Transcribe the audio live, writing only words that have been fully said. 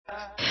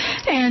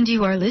And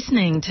you are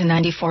listening to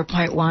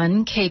 94.1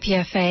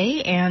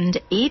 KPFA and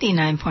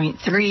 89.3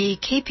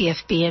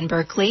 KPFB in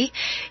Berkeley,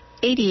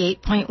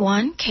 88.1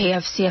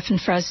 KFCF in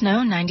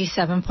Fresno,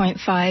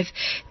 97.5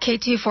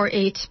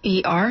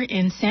 K248BR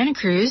in Santa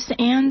Cruz,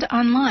 and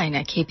online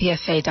at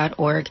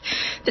kpfa.org.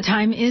 The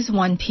time is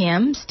 1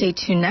 p.m. Stay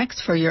tuned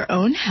next for your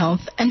own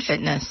health and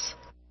fitness.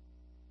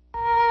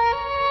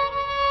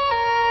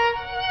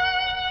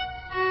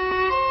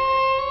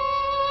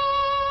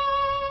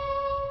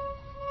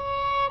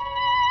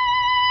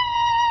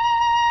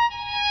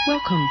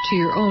 Welcome to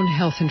Your Own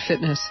Health and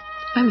Fitness.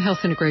 I'm health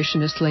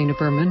integrationist Lena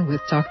Berman with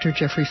Dr.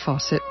 Jeffrey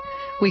Fawcett.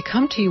 We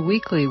come to you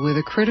weekly with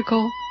a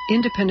critical,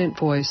 independent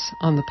voice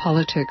on the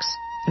politics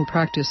and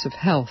practice of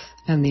health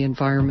and the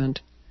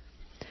environment.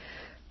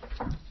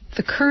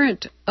 The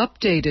current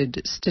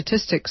updated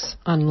statistics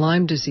on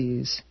Lyme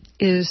disease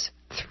is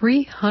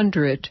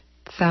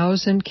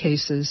 300,000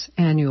 cases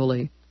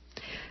annually.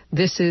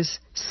 This is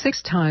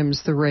 6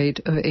 times the rate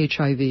of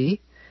HIV,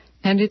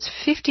 and it's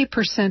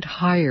 50%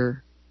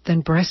 higher than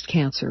breast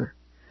cancer.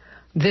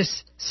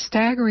 This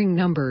staggering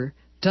number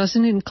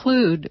doesn't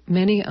include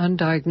many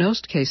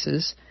undiagnosed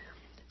cases,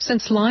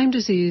 since Lyme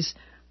disease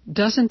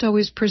doesn't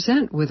always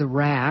present with a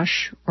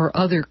rash or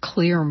other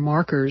clear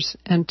markers,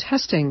 and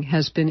testing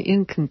has been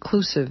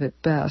inconclusive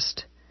at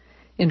best.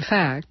 In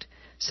fact,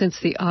 since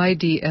the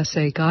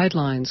IDSA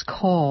guidelines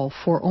call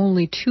for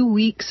only 2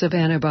 weeks of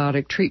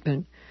antibiotic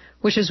treatment,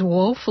 which is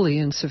woefully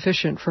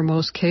insufficient for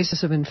most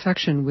cases of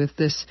infection with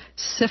this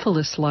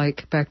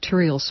syphilis-like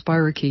bacterial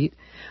spirochete,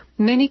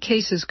 many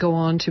cases go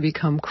on to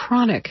become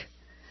chronic.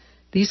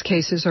 These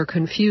cases are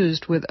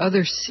confused with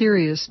other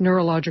serious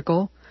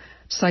neurological,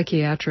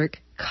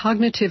 psychiatric,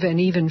 cognitive, and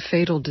even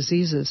fatal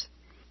diseases.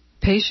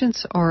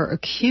 Patients are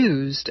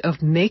accused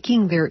of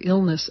making their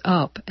illness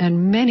up,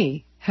 and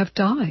many have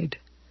died.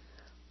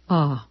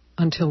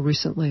 Until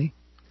recently.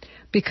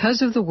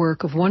 Because of the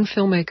work of one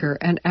filmmaker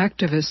and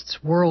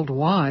activists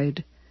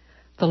worldwide,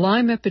 the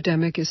Lyme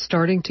epidemic is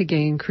starting to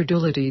gain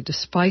credulity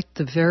despite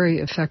the very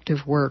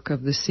effective work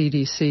of the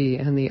CDC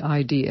and the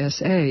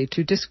IDSA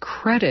to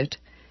discredit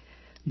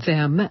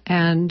them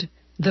and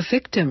the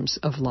victims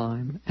of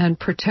Lyme and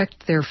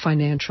protect their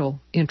financial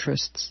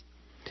interests.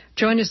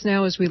 Join us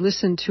now as we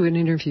listen to an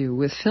interview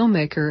with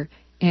filmmaker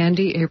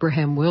Andy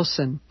Abraham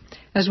Wilson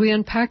as we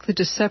unpack the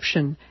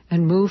deception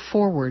and move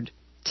forward.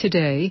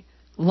 Today,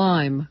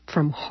 Lyme,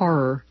 from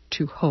horror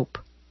to hope.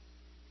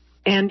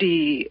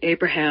 Andy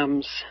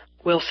Abrahams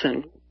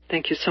Wilson,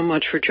 thank you so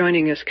much for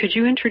joining us. Could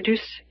you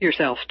introduce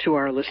yourself to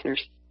our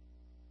listeners?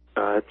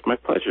 It's my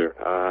pleasure.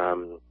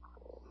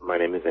 My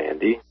name is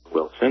Andy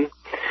Wilson.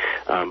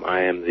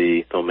 I am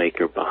the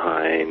filmmaker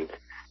behind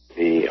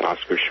the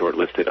Oscar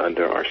shortlisted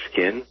Under Our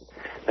Skin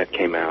that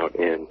came out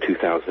in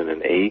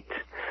 2008.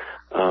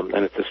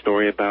 And it's a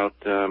story about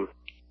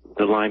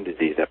the Lyme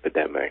disease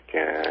epidemic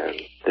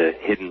and the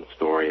hidden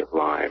story of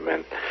Lyme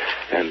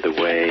and the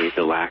way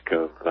the lack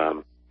of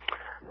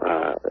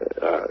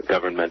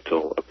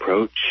governmental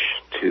approach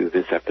to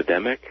this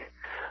epidemic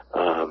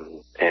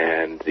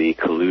and the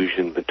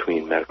collusion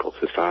between medical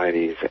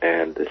societies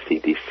and the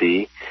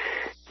CDC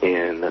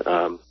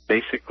in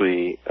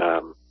basically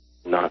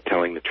not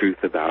telling the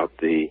truth about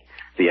the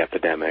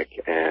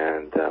epidemic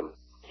and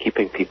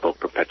keeping people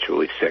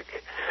perpetually sick.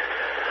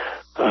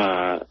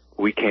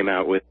 We came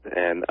out with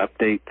an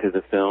update to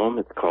the film.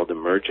 It's called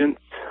Emergence,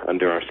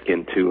 Under Our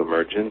Skin 2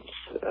 Emergence,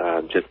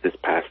 just this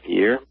past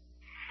year.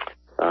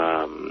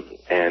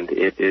 And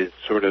it is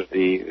sort of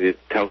it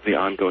tells the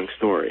ongoing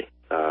story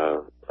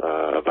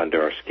of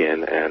Under Our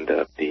Skin and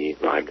of the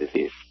Lyme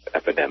disease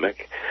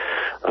epidemic.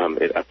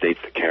 It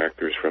updates the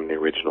characters from the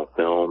original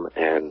film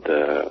and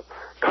the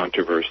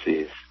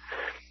controversies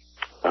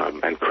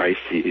and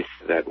crises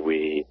that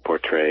we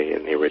portray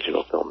in the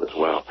original film as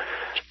well.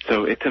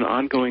 So it's an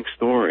ongoing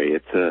story.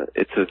 It's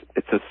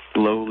a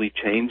slowly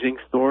changing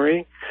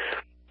story.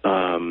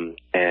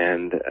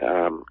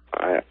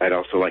 I'd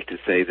also like to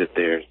say that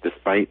there's,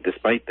 despite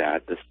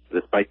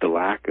the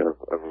lack of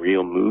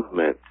real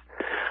movement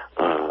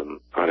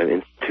on an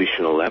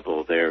institutional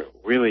level, there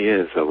really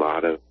is a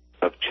lot of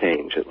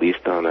change, at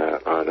least on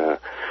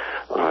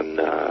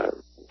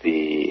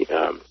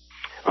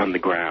the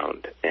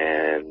ground,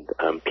 and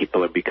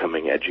people are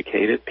becoming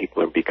educated.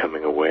 People are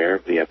becoming aware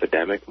of the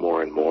epidemic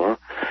more and more,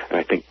 and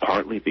I think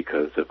partly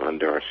because of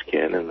Under Our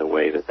Skin and the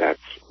way that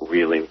that's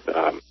really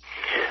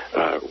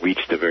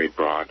reached a very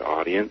broad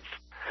audience.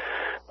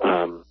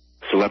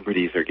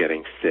 Celebrities are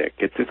getting sick.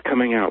 It's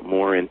coming out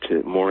more in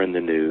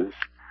the news,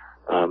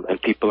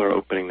 and people are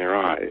opening their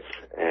eyes.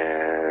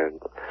 And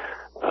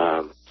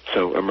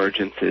so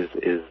Emergence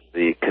is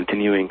the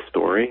continuing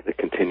story, the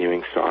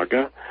continuing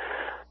saga.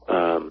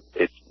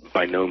 It's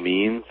by no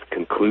means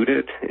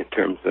concluded in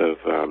terms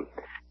of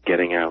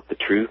getting out the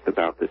truth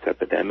about this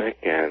epidemic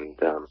and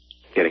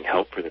getting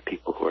help for the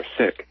people who are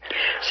sick.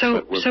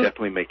 But we're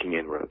definitely making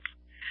inroads.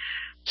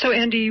 So,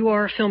 Andy, you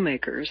are a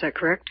filmmaker, is that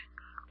correct?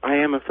 I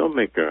am a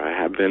filmmaker. I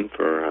have been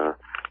for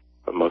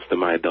most of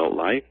my adult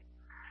life,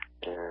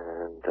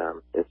 and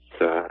it's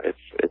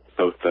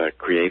both a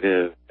creative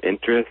creative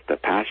interest, a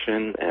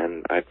passion,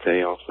 and I'd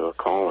say also a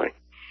calling.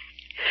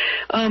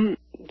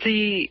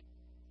 The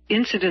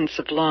incidence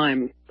of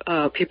Lyme,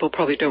 people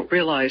probably don't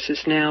realize,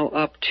 is now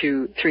up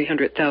to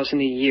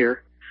 300,000 a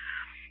year.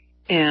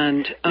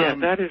 And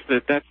that's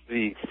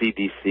the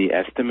CDC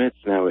estimates.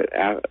 Now,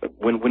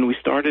 when we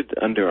started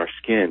Under Our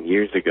Skin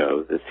years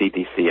ago, the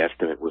CDC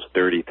estimate was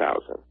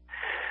 30,000.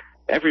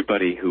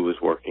 Everybody who was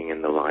working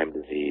in the Lyme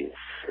disease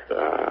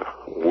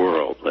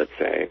world, let's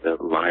say, the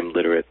Lyme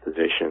literate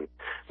physician,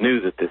 knew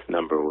that this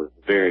number was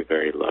very,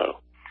 very low.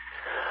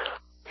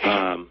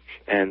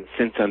 And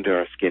since Under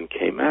Our Skin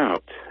came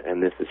out,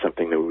 and this is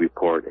something that we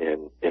report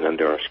in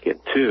Under Our Skin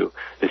too,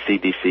 the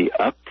CDC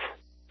upped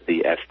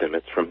the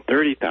estimates from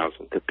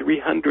 30,000 to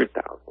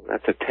 300,000.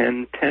 That's a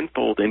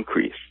tenfold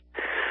increase.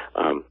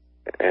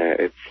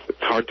 It's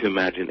hard to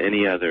imagine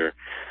any other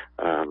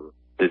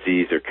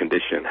disease or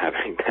condition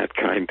having that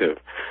kind of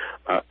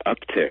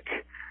uptick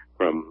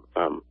from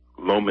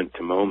moment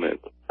to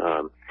moment.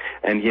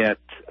 And yet,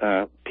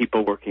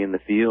 people working in the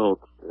field,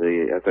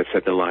 as I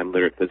said, the Lyme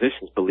literate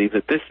physicians believe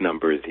that this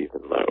number is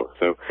even low.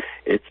 So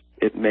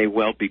it may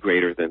well be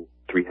greater than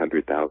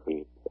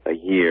 300,000 a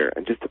year.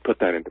 And just to put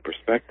that into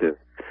perspective,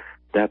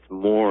 that's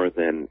more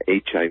than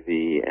HIV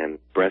and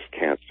breast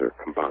cancer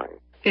combined.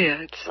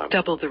 Yeah, it's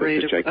double the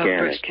rate of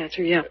breast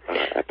cancer. Yeah,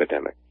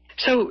 epidemic.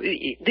 So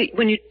the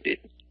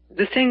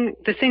thing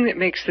that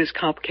makes this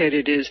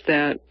complicated is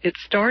that it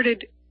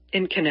started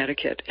in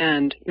Connecticut,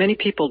 and many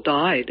people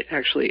died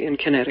actually in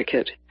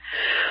Connecticut.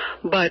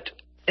 But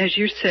as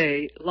you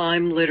say,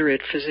 Lyme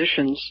literate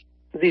physicians,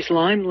 these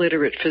Lyme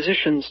literate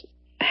physicians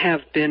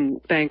have been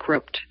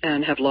bankrupt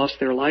and have lost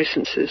their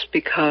licenses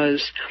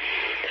because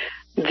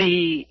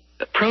the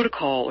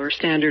protocol or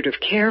standard of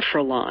care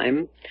for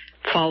Lyme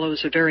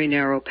follows a very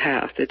narrow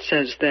path. It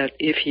says that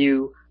if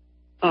you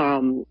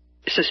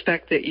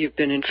suspect that you've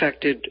been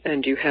infected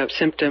and you have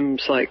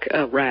symptoms like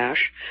a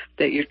rash,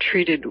 that you're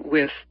treated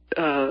with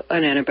an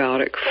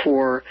antibiotic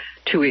for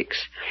 2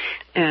 weeks.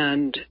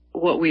 And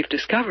what we've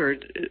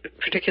discovered,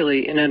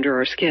 particularly in Under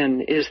Our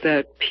Skin, is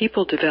that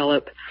people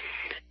develop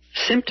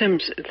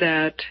symptoms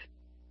that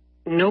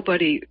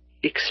nobody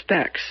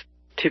expects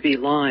to be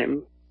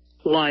Lyme,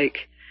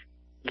 like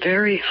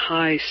very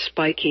high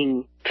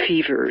spiking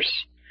fevers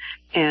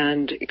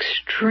and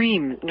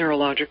extreme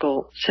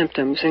neurological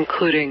symptoms,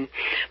 including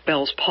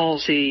Bell's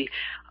palsy.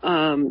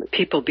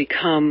 People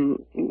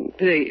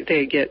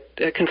they get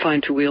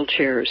confined to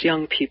wheelchairs,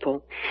 young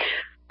people.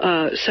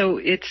 So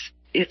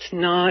it's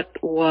not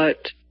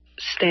what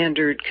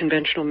standard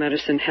conventional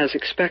medicine has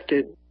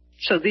expected.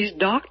 So these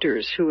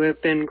doctors who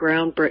have done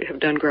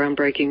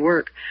groundbreaking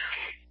work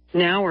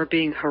now are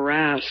being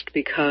harassed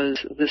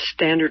because the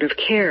standard of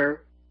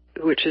care,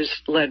 which is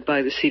led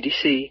by the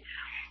CDC,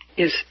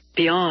 is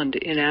beyond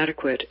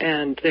inadequate,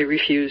 and they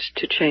refuse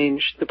to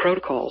change the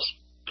protocols.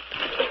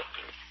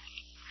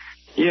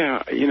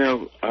 Yeah,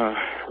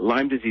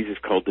 Lyme disease is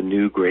called the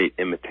new great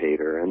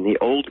imitator, and the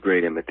old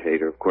great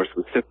imitator, of course,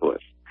 was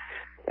syphilis.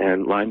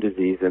 And Lyme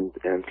disease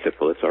and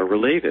syphilis are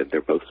related.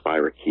 They're both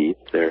spirochetes.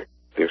 They're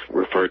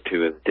referred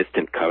to as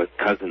distant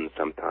cousins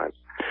sometimes.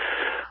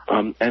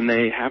 And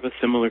they have a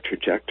similar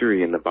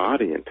trajectory in the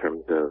body in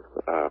terms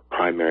of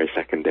primary,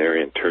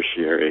 secondary, and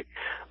tertiary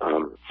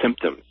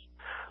symptoms.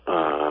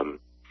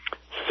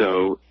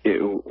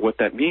 What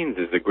that means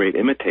is the great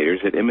imitators,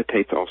 it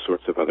imitates all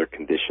sorts of other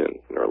conditions,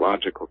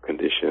 neurological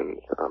conditions,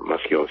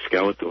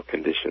 musculoskeletal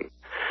conditions,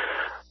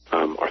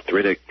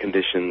 arthritic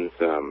conditions,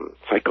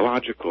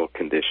 psychological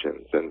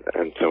conditions,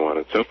 and so on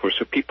and so forth.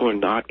 So people are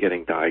not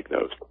getting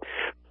diagnosed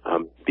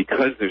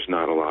because there's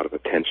not a lot of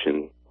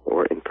attention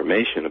or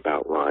information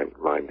about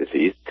Lyme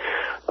disease.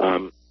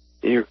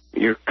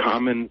 Your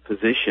common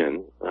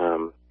physician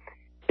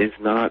is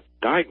not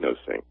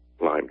diagnosing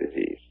Lyme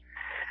disease.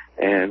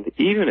 And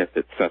even if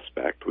it's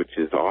suspect, which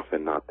is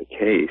often not the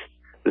case,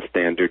 the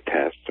standard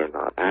tests are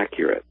not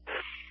accurate.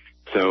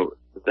 So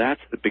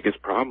that's the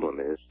biggest problem,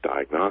 is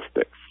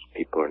diagnostics.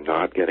 People are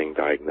not getting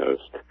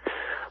diagnosed.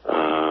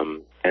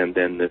 And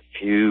then the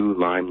few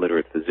Lyme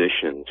literate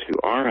physicians who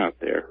are out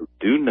there who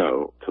do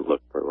know to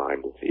look for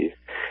Lyme disease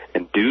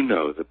and do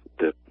know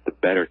the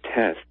better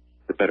tests,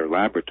 the better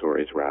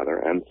laboratories rather,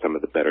 and some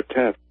of the better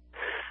tests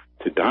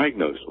to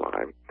diagnose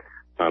Lyme,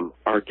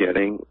 are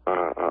getting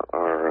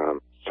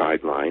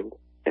sidelined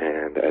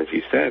and, as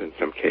you said, in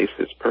some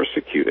cases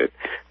persecuted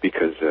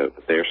because of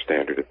their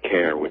standard of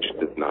care, which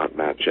does not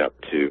match up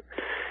to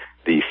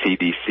the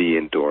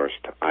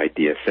CDC-endorsed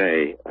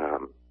IDSA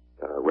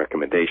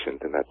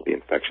recommendations, and that's the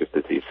Infectious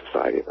Disease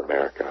Society of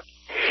America.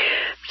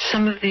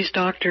 Some of these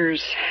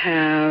doctors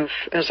have,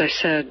 as I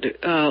said,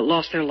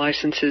 lost their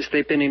licenses.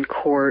 They've been in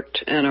court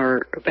and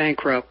are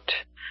bankrupt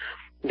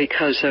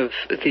because of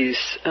these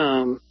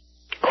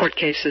court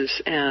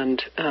cases,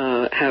 and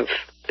have,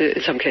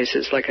 in some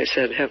cases, like I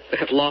said,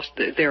 have lost.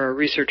 There are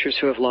researchers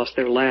who have lost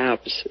their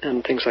labs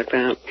and things like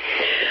that.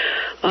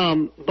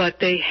 But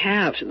they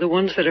have, the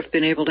ones that have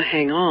been able to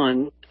hang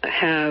on,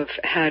 have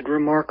had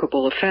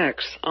remarkable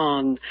effects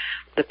on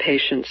the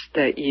patients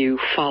that you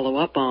follow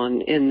up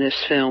on in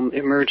this film,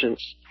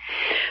 Emergence.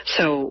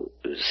 So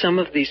some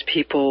of these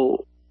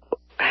people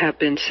have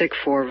been sick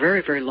for a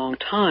very, very long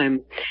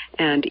time,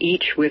 and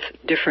each with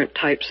different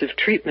types of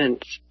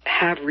treatments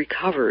have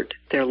recovered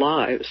their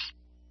lives.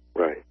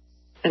 Right.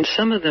 And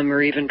some of them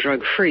are even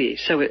drug-free.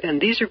 And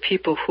these are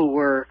people who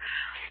were,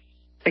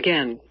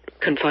 again,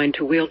 confined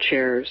to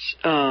wheelchairs.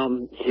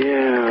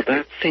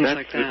 That's things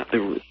like that.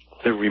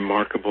 The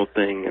remarkable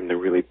thing and the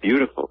really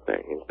beautiful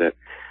thing is that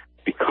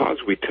because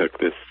we took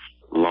this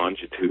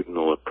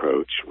longitudinal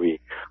approach, we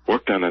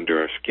worked on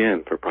Under Our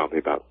Skin for probably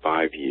about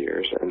 5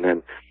 years, and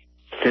then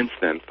since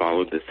then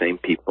followed the same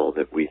people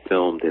that we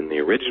filmed in the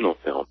original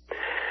film.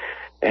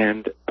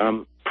 And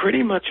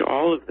pretty much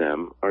all of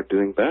them are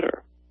doing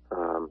better,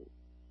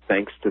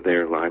 thanks to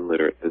their Lyme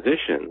literate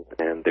physicians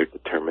and their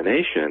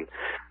determination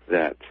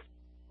that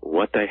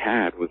what they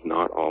had was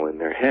not all in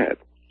their head.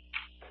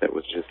 That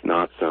was just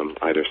not some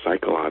either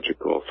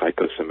psychological,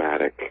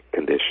 psychosomatic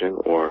condition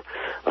or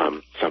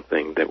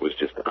something that was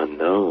just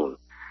unknown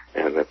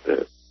and that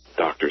the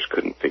doctors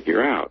couldn't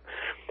figure out.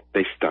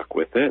 They stuck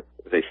with it.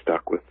 They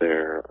stuck with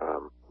their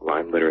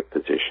Lyme literate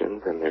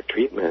physicians and their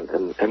treatment,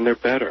 and they're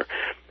better.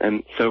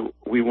 And so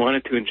we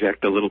wanted to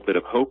inject a little bit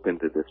of hope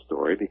into this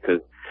story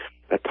because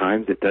at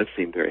times it does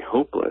seem very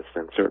hopeless,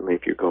 and certainly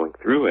if you're going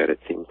through it, it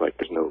seems like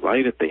there's no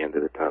light at the end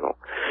of the tunnel.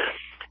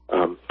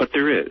 But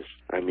there is.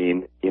 I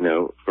mean,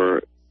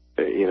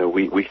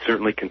 we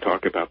certainly can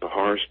talk about the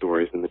horror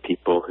stories and the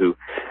people who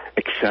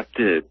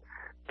accepted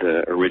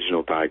the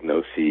original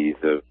diagnoses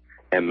of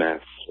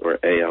MS or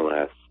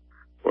ALS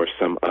or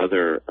some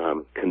other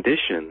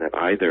condition that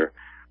either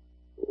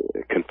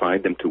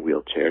confined them to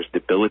wheelchairs,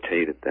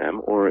 debilitated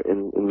them, or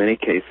in many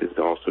cases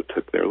also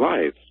took their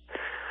lives.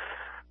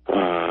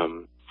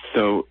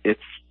 So it's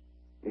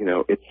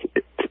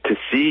to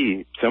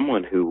see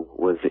someone who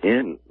was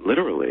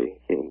literally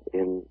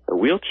in a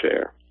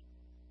wheelchair.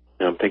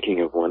 I'm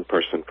thinking of one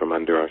person from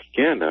Under Our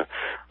Skin, a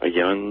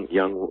young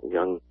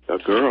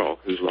girl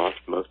who's lost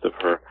most of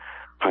her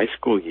high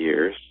school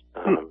years.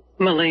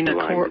 Marlena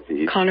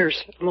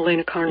Connors.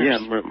 Yeah,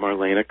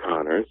 Marlena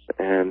Connors,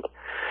 and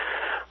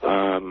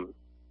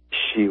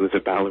she was a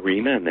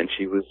ballerina, and then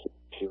she was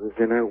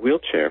in a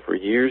wheelchair for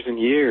years and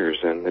years,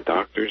 and the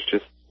doctors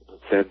just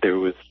said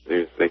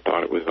they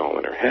thought it was all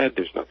in her head.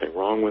 There's nothing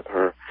wrong with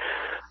her,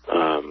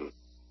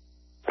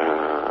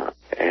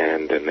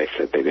 and then they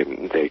said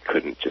they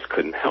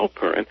couldn't help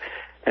her, and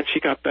she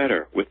got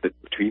better with the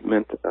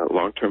treatment,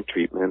 long-term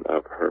treatment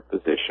of her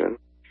physician.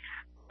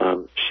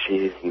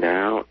 She's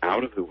now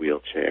out of the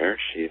wheelchair.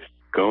 She's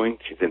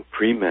in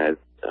pre-med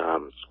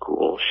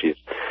school. She's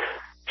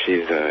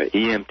a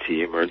EMT,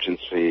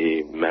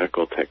 emergency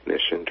medical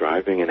technician,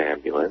 driving an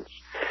ambulance,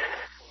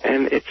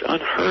 and it's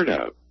unheard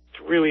of.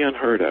 It's really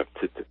unheard of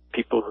to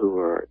people who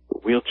are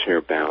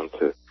wheelchair bound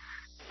to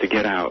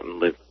get out and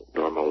live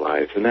normal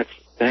lives, and that's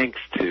thanks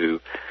to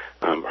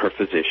her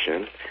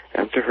physician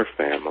and to her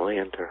family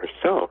and to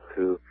herself,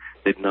 who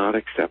did not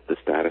accept the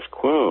status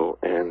quo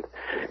and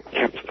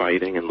kept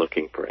fighting and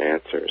looking for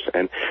answers.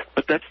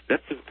 But that's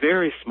a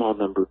very small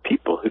number of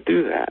people who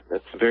do that.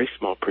 That's a very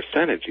small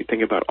percentage. You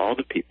think about all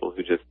the people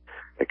who just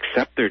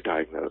accept their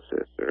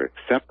diagnosis or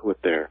accept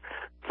what their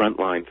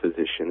frontline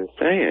physician is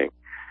saying,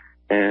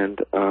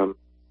 and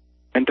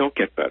don't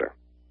get better.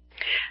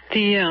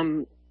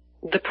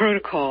 The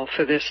protocol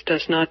for this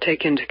does not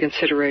take into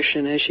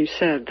consideration, as you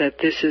said, that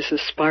this is a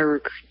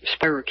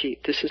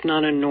spirochete. This is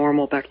not a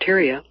normal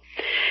bacteria.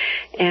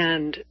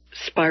 And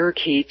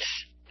spirochetes,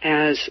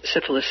 as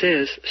syphilis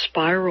is,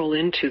 spiral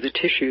into the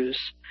tissues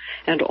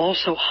and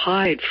also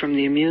hide from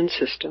the immune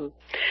system.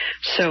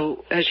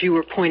 So, as you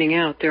were pointing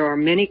out, there are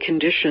many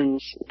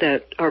conditions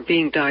that are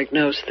being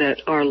diagnosed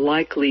that are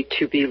likely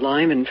to be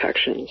Lyme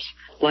infections,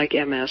 like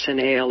MS and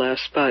ALS,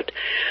 but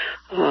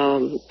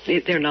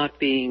they're not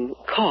being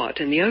caught.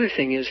 And the other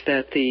thing is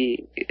that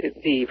the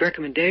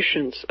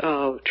recommendations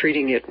of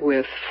treating it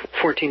with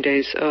 14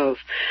 days of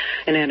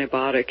an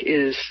antibiotic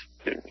is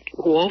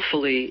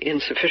woefully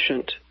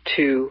insufficient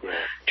to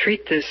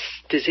treat this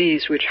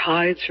disease, which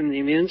hides from the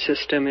immune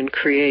system and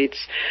creates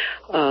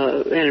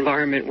an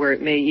environment where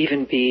it may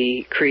even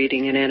be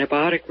creating an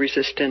antibiotic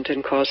resistant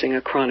and causing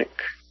a chronic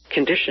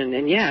condition.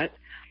 And yet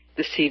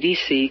the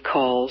CDC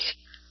calls,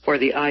 or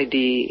the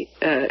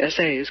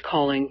IDSA is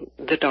calling,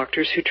 the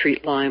doctors who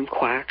treat Lyme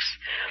quacks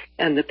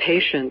and the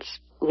patients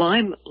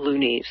Lyme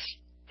loonies.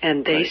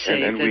 And they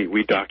say and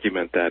we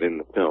document that in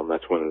the film.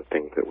 That's one of the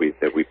things that we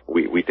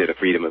did a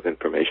Freedom of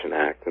Information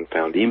Act and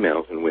found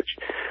emails in which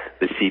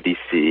the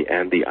CDC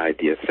and the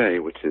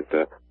IDSA, which is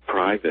a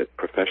private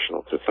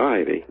professional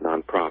society,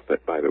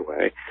 nonprofit, by the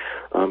way,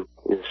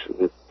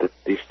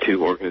 these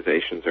two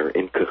organizations are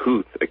in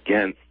cahoots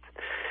against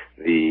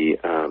the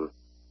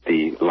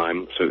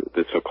Lyme,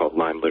 the so-called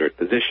Lyme literate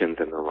physicians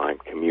in the Lyme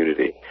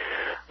community,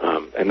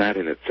 and that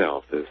in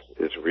itself is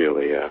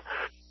really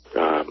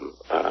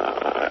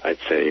I'd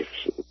say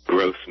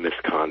gross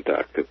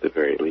misconduct at the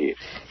very least.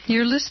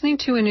 You're listening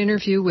to an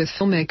interview with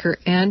filmmaker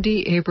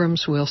Andy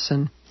Abrams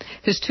Wilson.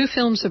 His 2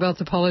 films about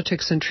the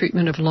politics and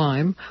treatment of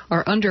Lyme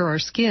are Under Our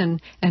Skin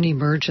and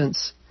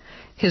Emergence.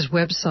 His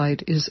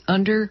website is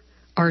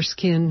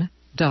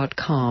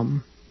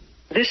underourskin.com.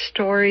 This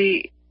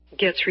story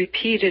gets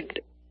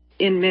repeated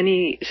in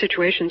many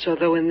situations,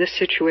 although in this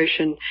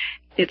situation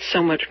it's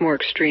so much more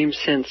extreme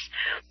since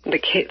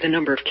the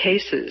number of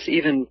cases,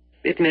 even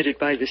admitted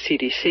by the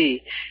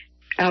CDC,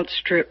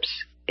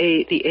 outstrips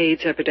the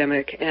AIDS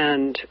epidemic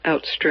and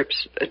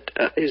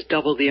is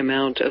double the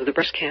amount of the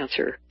breast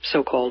cancer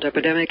so-called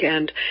epidemic,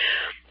 and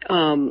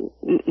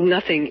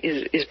nothing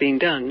is being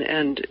done.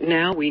 And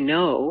now we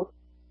know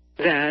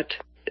that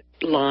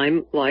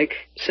Lyme, like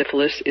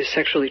syphilis, is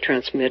sexually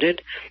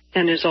transmitted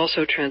and is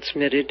also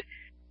transmitted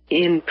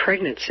in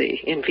pregnancy,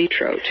 in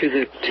vitro, to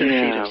the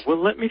fetus. Well,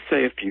 let me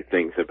say a few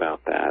things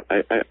about that,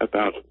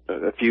 about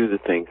a few of the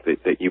things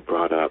that you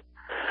brought up.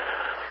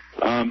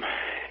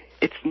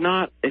 It's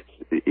not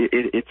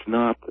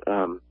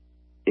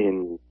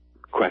in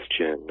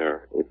question,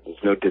 or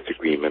there's no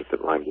disagreement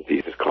that Lyme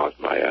disease is caused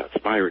by a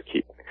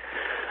spirochete.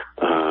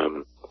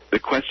 The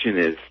question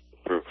is,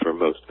 for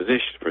most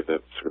physicians, for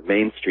the sort of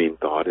mainstream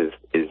thought is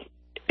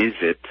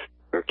it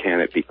or can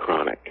it be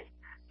chronic?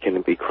 Can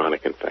it be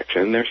chronic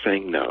infection? And they're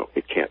saying no,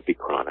 it can't be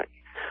chronic.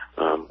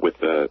 With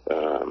the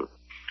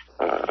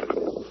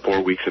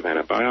 4 weeks of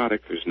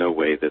antibiotics, there's no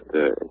way that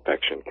the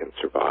infection can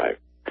survive.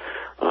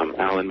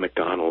 Alan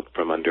McDonald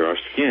from Under Our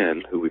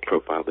Skin, who we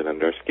profiled in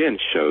Under Our Skin,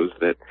 shows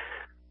that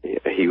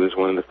he was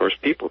one of the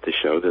first people to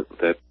show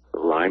that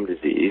Lyme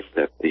disease,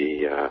 that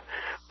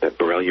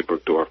Borrelia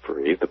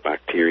burgdorferi, the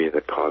bacteria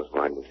that cause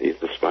Lyme disease,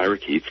 the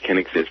spirochetes, can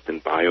exist in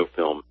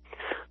biofilm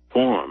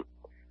form,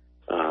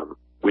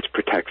 which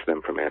protects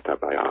them from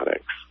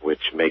antibiotics,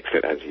 which makes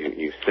it, as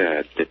you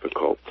said,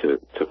 difficult to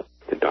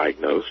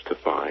diagnose, to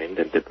find,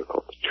 and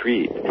difficult to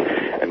treat,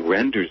 and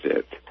renders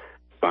it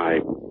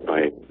by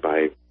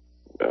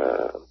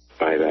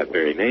that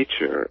very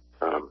nature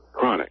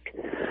chronic.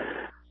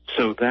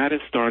 So that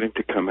is starting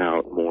to come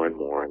out more and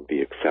more and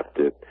be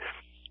accepted.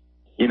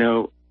 You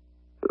know,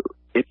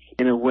 it's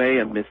in a way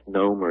a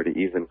misnomer to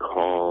even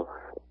call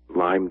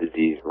Lyme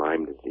disease,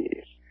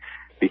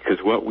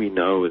 because what we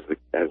know is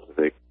as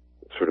the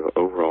sort of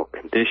overall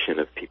condition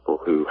of people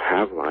who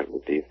have Lyme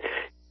disease,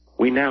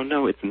 we now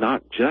know it's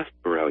not just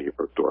Borrelia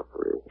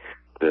burgdorferi,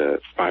 the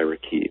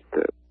spirochete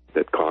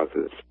that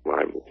causes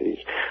Lyme disease.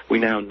 We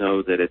now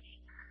know that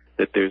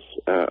there's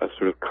a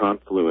sort of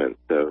confluence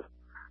of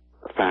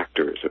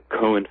factors, of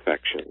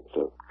co-infections,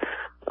 of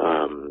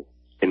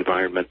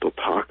environmental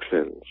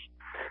toxins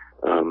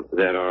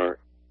that are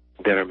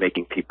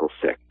making people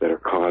sick,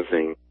 that's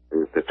causing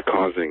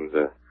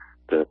the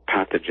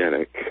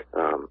pathogenic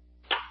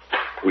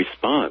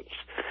response.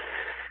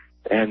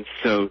 And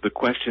so the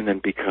question then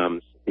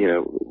becomes,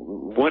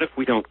 what if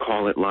we don't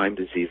call it Lyme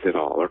disease at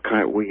all? Or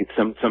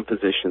some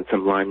physicians,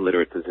 some Lyme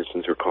literate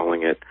physicians are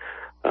calling it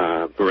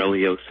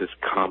borreliosis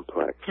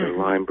complex or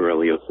Lyme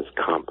borreliosis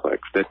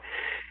complex. That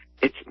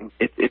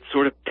it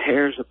sort of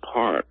tears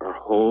apart our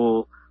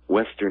whole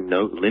Western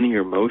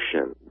linear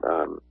motion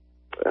of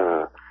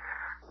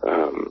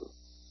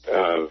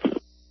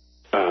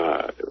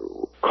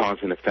cause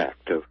and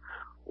effect, of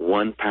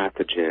one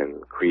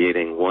pathogen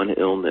creating one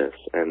illness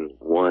and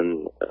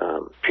one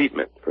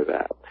treatment for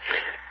that.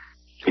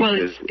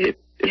 Because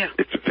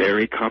it's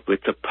very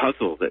complex. It's a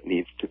puzzle that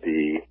needs to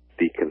be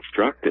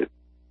deconstructed.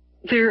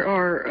 There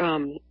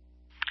are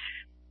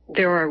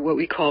what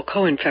we call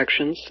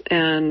co-infections,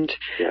 and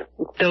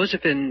those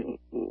have been,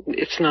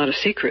 it's not a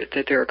secret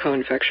that there are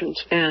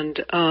co-infections.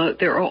 And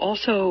there are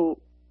also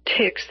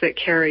ticks there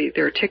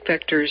are tick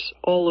vectors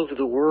all over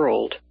the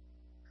world.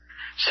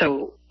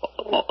 So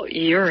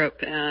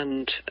Europe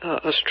and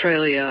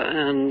Australia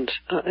and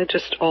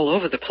just all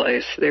over the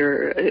place,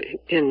 they're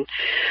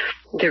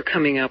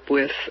coming up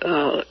with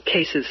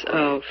cases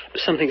of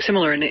something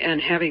similar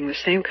and having the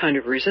same kind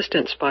of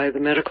resistance by the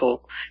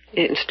medical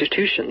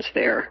institutions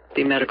there,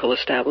 the medical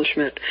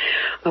establishment,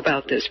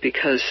 about this,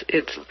 because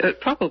it's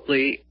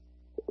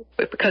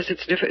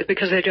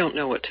because they don't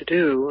know what to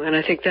do. And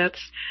I think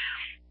that's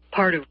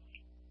part of,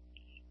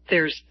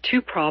 there's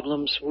 2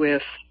 problems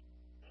with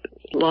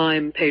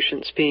Lyme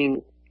patients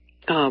being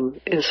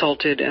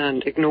insulted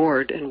and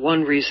ignored, and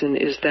one reason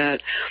is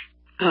that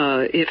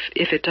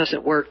if it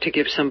doesn't work to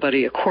give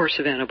somebody a course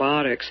of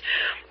antibiotics,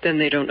 then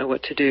they don't know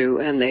what to do,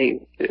 and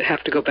they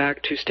have to go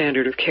back to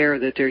standard of care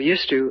that they're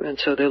used to, and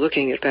so they're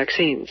looking at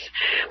vaccines.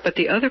 But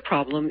the other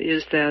problem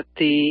is that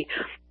the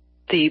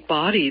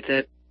body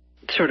that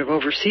sort of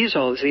oversees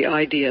all this, the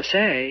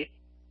IDSA,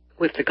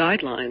 with the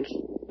guidelines,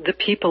 the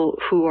people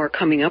who are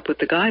coming up with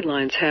the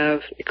guidelines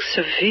have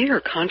severe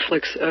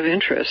conflicts of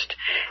interest,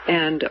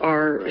 and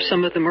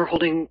some of them are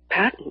holding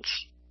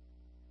patents.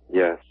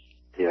 Yes,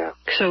 yeah.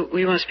 So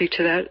we want to speak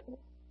to that?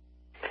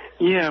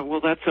 Yeah, well,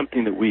 that's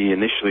something that we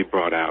initially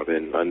brought out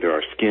in Under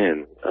Our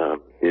Skin,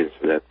 is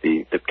that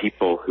the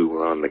people who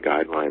were on the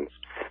guidelines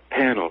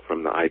panel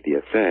from the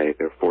IDSA,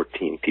 there are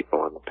 14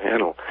 people on the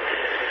panel,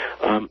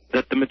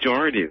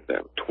 majority of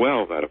them,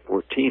 12 out of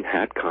 14,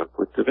 had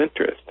conflicts of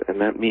interest.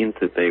 And that means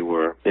that they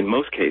were, in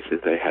most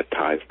cases, they had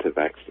ties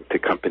to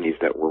companies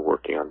that were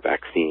working on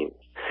vaccines.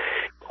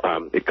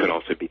 It could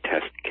also be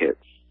test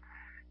kits.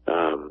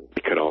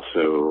 It could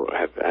also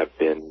have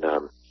been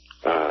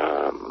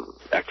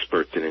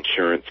experts in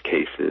insurance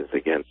cases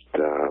against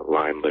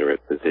Lyme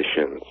literate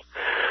physicians.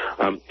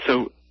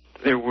 So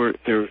there were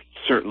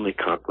certainly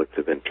conflicts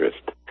of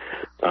interest,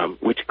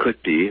 which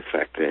could be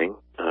affecting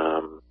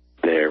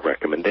their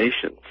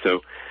recommendations.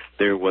 So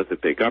there was a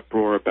big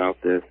uproar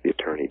about this. The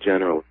Attorney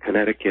General of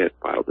Connecticut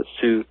filed a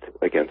suit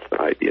against the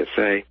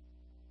IDSA.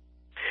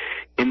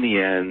 In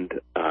the end,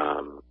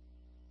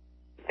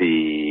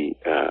 a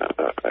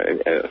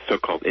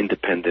so-called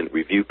independent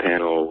review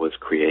panel was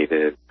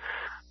created,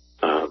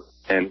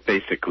 and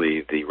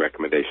basically the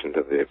recommendations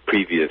of the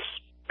previous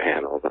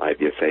panel, the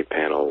IDSA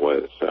panel,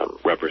 was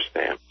rubber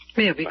stamped.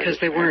 Yeah, because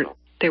they weren't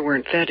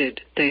vetted.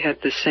 They had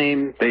the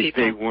same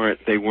people. They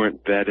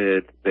weren't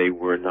vetted. They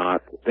were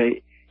not.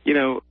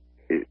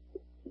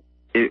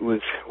 It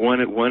was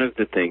one of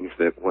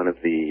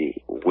the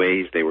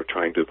ways they were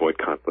trying to avoid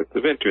conflicts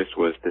of interest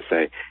was to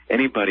say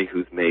anybody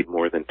who's made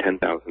more than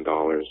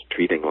 $10,000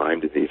 treating Lyme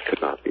disease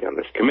could not be on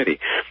this committee.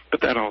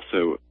 But that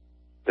also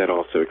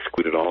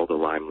excluded all the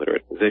Lyme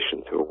literate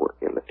physicians who are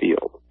working in the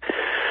field,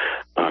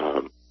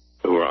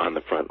 who are on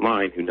the front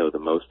line, who know the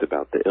most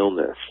about the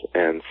illness.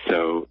 And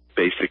so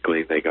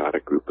basically they got a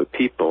group of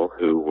people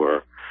who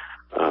were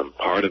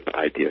part of the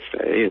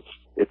IDSA.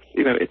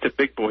 It's a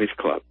big boys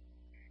club.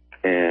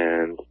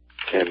 And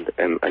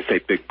I say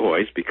big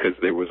boys because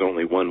there was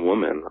only one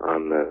woman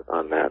on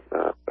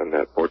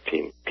that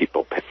 14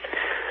 people panel.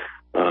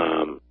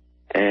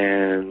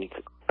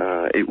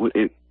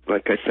 It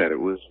like I said, it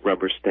was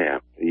rubber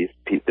stamped. The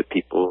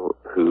people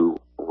who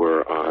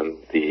were on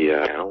the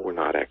panel were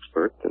not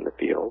experts in the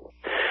field.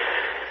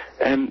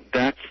 And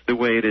that's the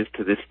way it is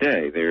to this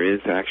day. There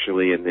is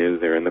actually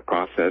they're in the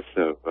process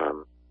of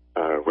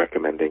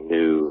recommending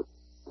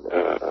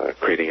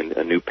creating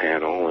a new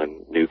panel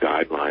and new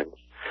guidelines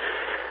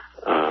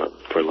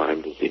for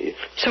Lyme disease.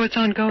 So it's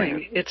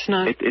ongoing. It's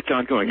not. It's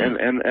ongoing, yeah.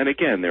 and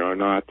again,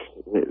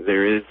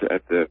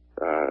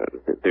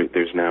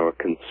 there's now a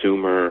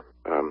consumer,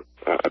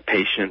 a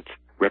patient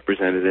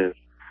representative,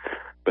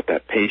 but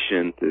that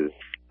patient is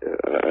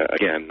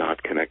again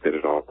not connected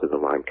at all to the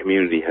Lyme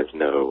community. Has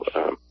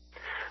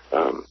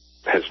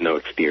no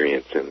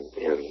experience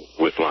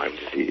with Lyme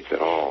disease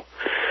at all,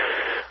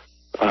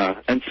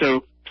 and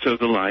so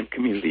the Lyme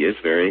community is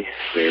very,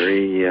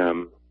 very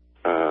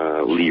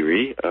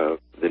leery of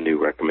the new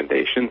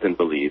recommendations and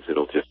believes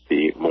it'll just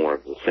be more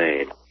of the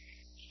same.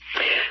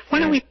 Why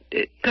don't we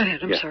go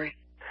ahead? I'm sorry.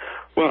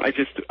 Well, I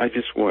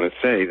just want to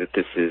say that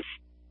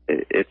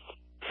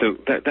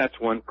that's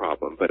one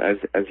problem. But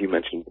as you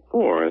mentioned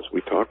before, as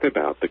we talked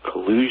about, the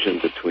collusion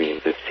between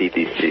the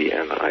CDC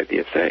and the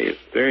IDSA is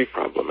very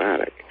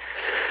problematic.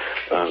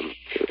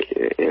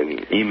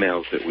 In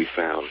emails that we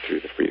found through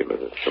the Freedom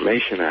of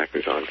Information Act,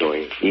 there's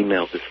ongoing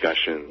email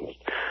discussions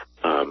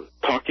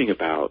talking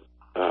about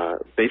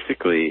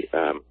basically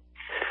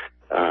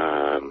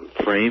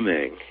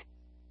framing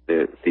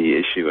the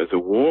issue as a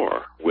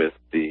war with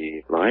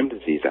the Lyme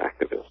disease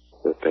activists,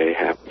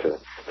 that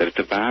it's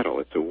a battle,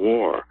 it's a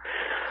war,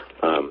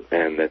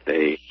 and that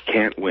they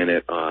can't win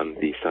it on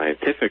the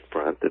scientific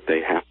front, that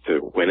they have to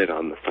win it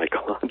on the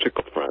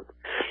psychological front.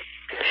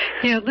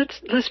 Yeah,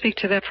 let's speak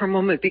to that for a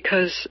moment,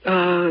 because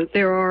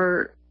they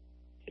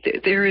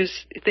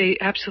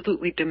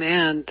absolutely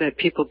demand that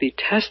people be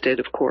tested,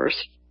 of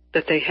course,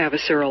 that they have a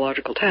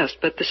serological test,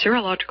 but the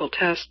serological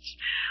tests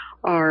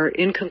are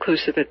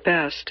inconclusive at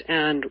best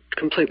and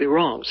completely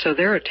wrong. So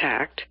they're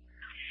attacked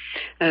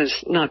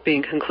as not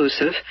being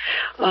conclusive.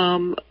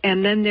 And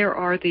then there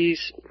are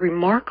these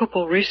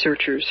remarkable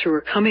researchers who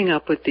are coming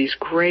up with these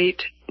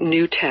great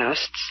new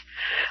tests.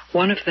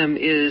 One of them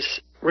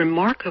is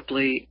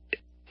remarkably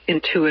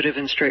intuitive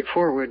and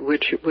straightforward,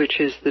 which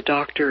is the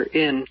doctor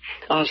in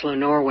Oslo,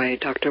 Norway,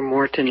 Dr.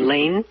 Morten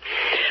Lane,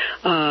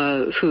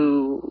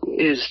 who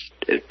is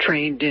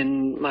trained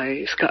in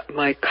I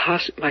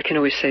can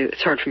always say,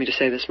 it's hard for me to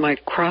say this,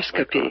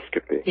 microscopy.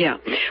 Yeah,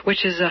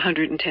 which is a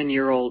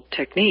 110-year-old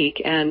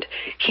technique, and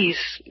he's,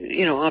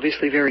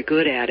 obviously very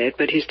good at it,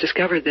 but he's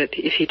discovered that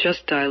if he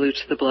just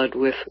dilutes the blood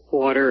with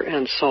water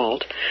and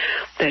salt,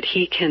 that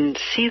he can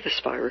see the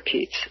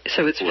spirochetes.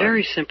 So it's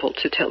very simple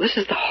to tell. This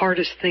is the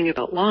hardest thing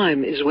about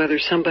Lyme, is whether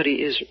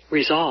somebody is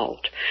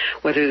resolved,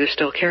 whether they're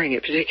still carrying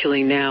it,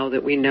 particularly now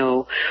that we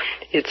know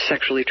it's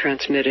sexually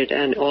transmitted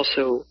and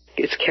also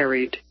it's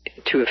carried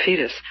to a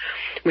fetus.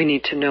 We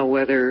need to know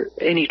whether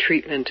any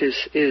treatment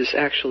is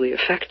actually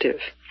effective.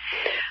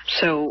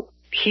 So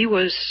he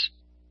was,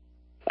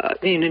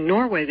 in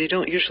Norway they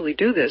don't usually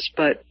do this,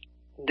 but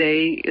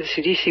the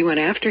CDC went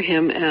after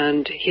him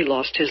and he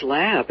lost his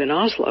lab in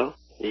Oslo.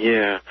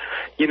 Yeah.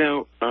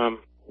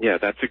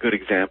 That's a good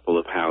example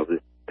of how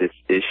this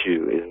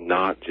issue is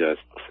not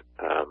just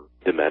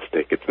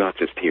domestic. It's not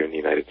just here in the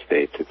United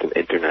States. It's an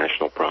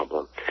international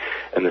problem.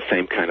 And the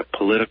same kind of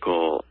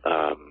political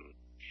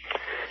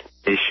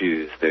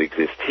issues that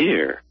exist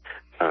here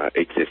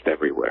exist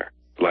everywhere,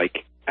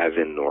 like as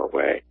in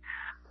Norway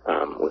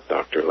with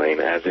Dr. Lane,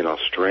 as in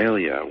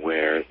Australia,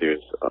 where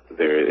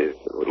there is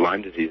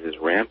Lyme disease is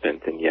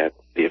rampant, and yet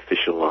the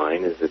official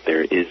line is that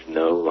there is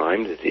no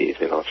Lyme disease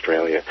in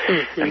Australia.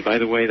 Mm-hmm. And by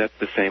the way, that's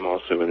the same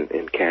also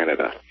in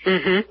Canada,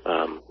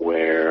 mm-hmm.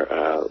 Where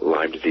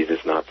Lyme disease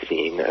is not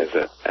seen as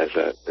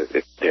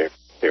the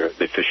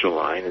official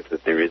line is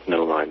that there is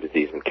no Lyme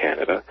disease in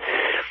Canada,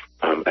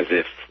 as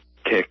if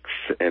ticks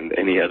and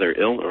any other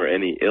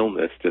any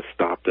illness just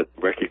stopped at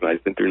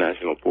recognized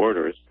international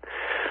borders.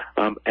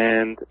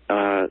 And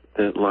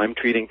the Lyme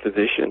treating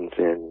physicians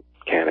in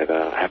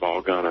Canada have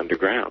all gone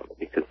underground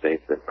because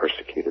they've been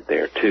persecuted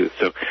there too.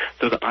 So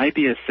the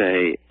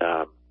IDSA,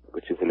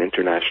 which is an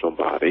international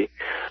body,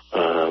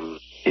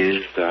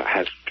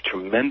 has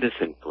tremendous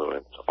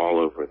influence all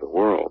over the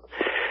world.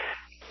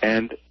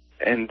 And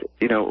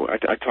you know,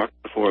 I talked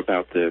before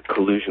about the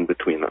collusion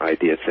between the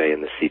IDSA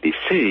and the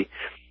CDC.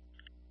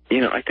 You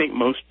know, I think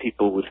most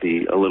people would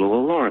be a little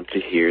alarmed to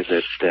hear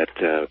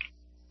that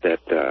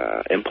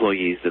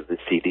employees of the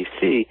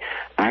CDC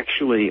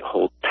actually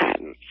hold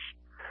patents,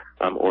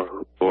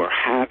 or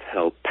have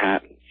held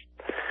patents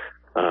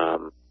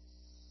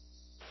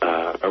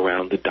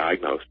around the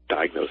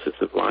diagnosis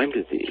of Lyme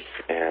disease.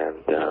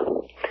 And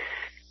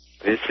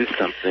this is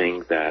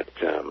something that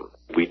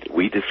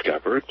we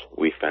discovered.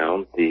 We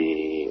found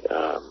we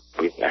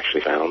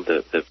actually found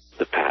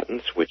the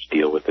patents which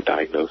deal with the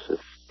diagnosis,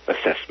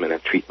 assessment,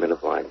 and treatment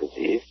of Lyme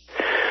disease.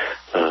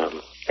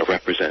 A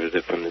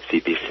representative from the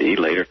CDC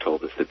later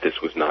told us that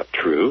this was not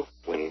true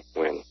when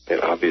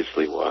it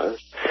obviously was.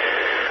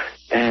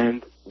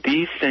 And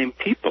these same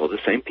people,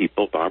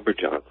 Barbara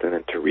Johnson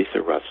and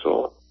Teresa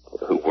Russell,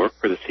 who work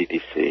for the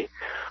CDC,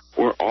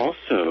 were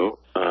also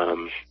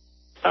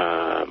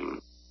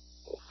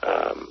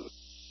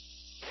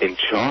in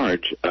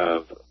charge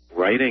of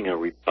writing a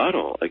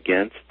rebuttal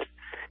against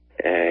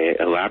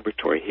a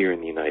laboratory here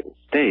in the United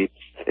States,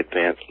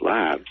 Advanced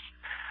Labs,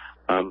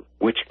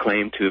 which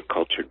claimed to have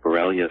cultured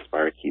Borrelia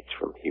spirochetes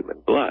from human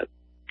blood.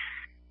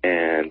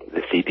 And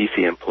the CDC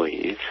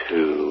employees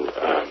who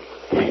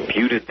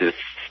refuted this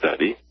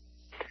study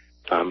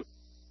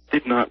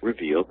did not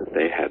reveal that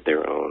they had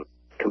their own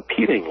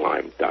competing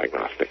Lyme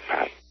diagnostic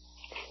patent.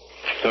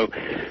 So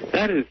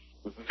that is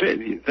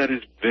very,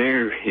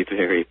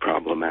 very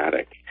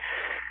problematic.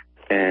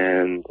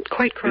 And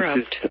quite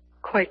corrupt.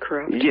 Quite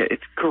corrupt. Yeah,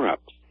 it's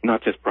corrupt.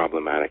 Not just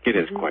problematic. It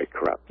is quite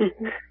corrupt.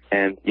 Mm-hmm.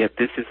 And yet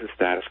this is the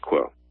status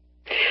quo.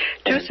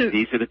 Joseph, and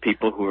these are the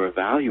people who are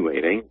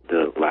evaluating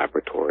the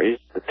laboratories,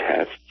 the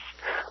tests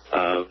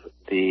of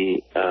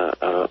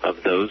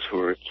those who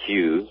are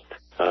accused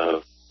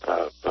of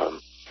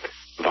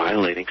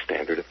violating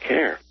standard of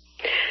care.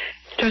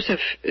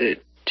 Joseph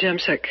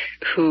Jemsek,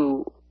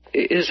 who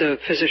is a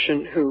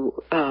physician who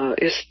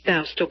is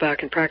now still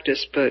back in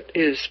practice, but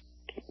is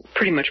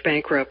pretty much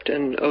bankrupt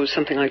and owes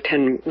something like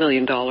 $10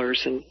 million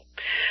in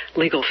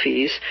legal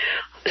fees,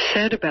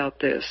 said about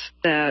this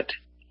that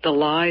the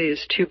lie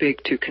is too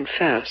big to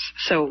confess.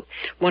 So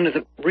one of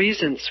the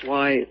reasons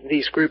why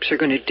these groups are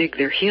going to dig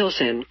their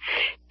heels in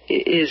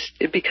is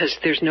because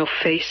there's no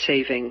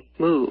face-saving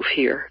move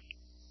here.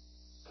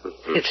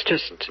 It's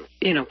just,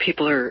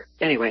 people are,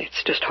 anyway,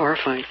 it's just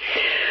horrifying.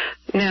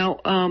 Now,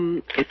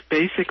 it's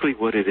basically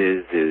what it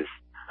is,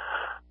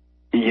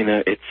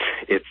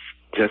 it's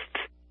just,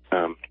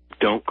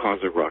 don't cause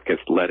a ruckus,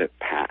 let it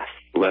pass.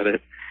 Let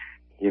it,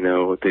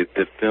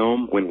 the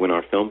film, when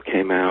our film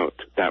came out,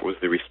 that was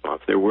the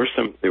response. There were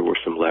some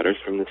letters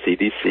from the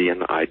CDC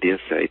and the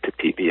IDSA to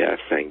PBS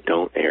saying,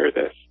 don't air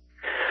this.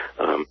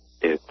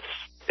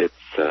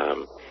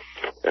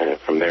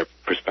 From their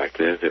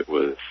perspective, it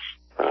was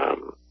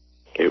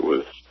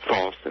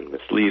false and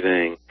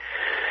misleading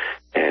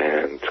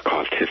and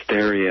caused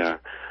hysteria.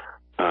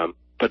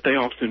 But they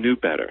also knew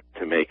better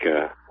to make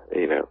to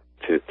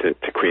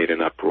create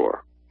an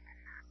uproar.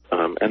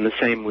 And the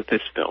same with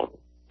this film.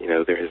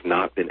 There has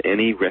not been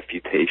any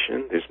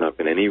refutation. There's not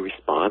been any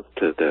response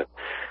to the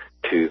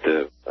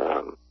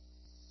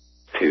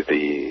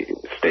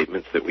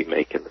statements that we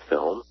make in the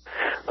film.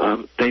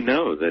 They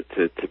know that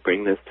to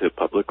bring this to a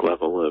public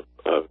level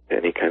of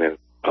any kind of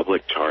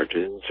public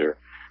charges or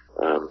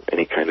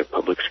any kind of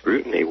public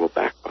scrutiny will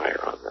backfire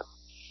on them.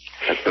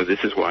 And so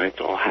this is why it's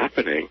all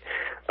happening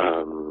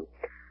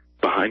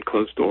behind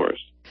closed doors.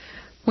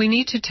 We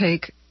need to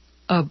take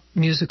a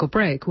musical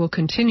break. We'll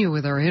continue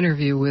with our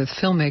interview with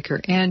filmmaker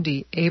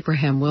Andy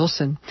Abraham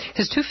Wilson.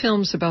 His two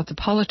films about the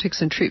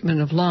politics and treatment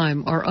of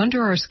Lyme are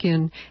Under Our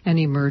Skin and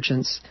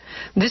Emergence.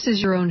 This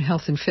is Your Own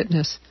Health and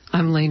Fitness.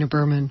 I'm Lena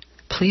Berman.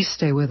 Please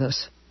stay with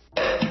us.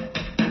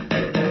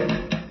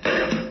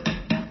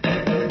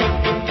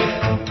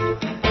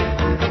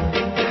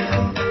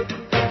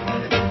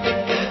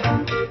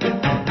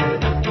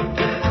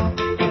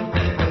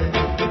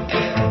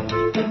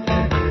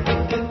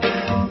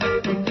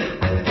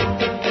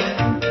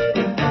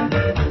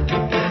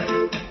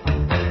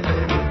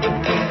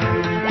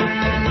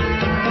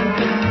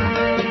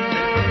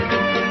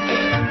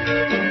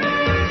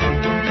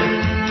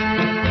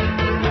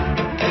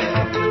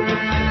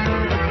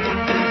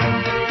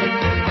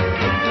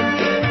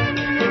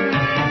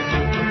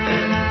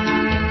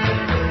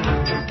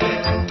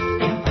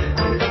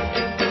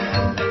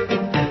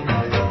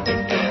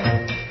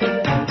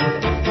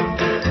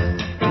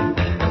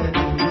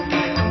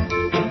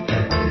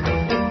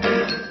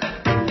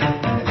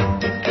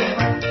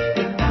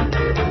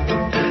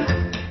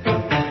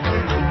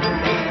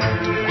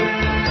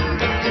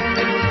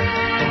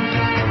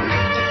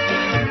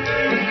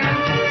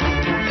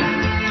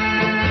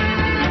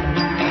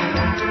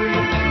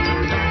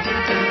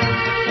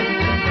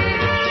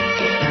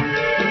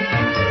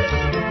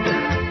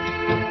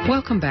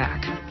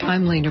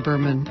 Lena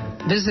Berman.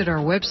 Visit our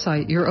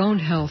website,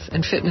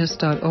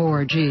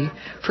 yourownhealthandfitness.org,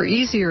 for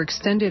easier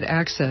extended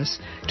access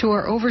to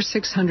our over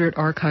 600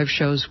 archive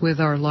shows with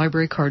our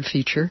library card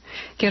feature,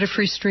 get a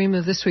free stream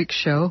of this week's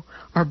show,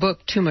 our book,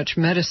 Too Much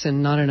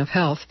Medicine, Not Enough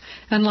Health,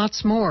 and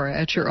lots more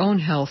at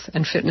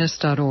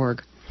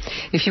yourownhealthandfitness.org.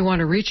 If you want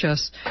to reach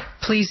us,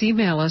 please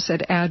email us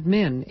at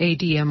admin,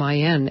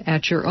 A-D-M-I-N,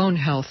 at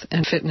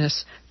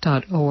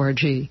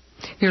yourownhealthandfitness.org.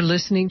 You're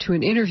listening to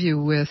an interview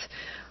with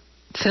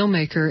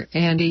filmmaker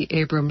Andy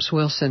Abrams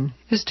Wilson.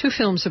 His two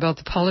films about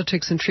the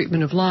politics and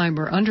treatment of Lyme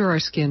are Under Our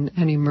Skin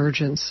and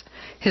Emergence.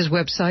 His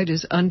website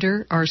is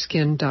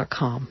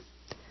underourskin.com.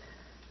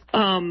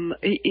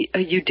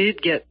 You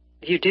did get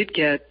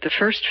the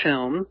first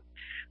film,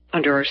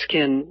 Under Our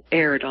Skin,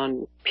 aired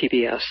on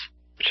PBS,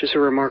 which is a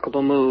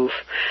remarkable move.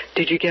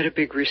 Did you get a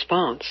big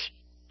response?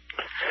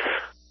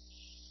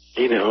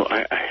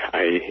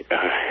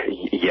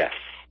 Yes.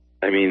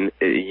 I mean,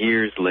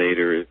 years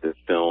later, the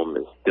film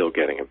is still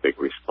getting a big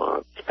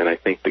response, and I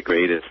think the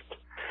greatest,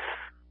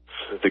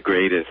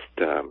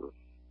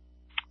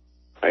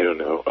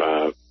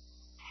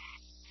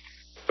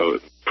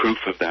 proof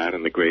of that,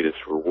 and the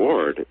greatest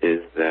reward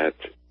is that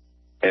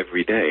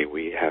every day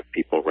we have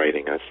people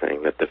writing us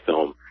saying that the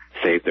film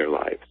saved their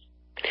lives,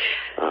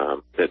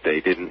 that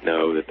they didn't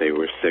know that they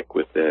were sick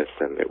with this,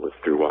 and it was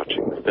through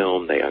watching the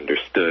film they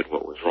understood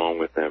what was wrong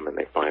with them, and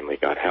they finally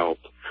got help.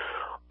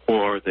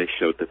 Or they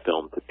showed the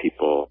film to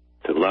people,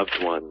 to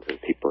loved ones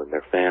and people in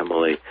their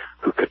family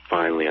who could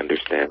finally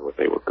understand what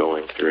they were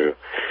going through.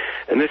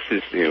 And this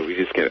is, we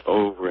just get it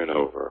over and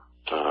over.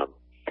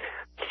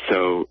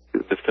 So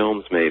the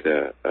film's made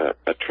a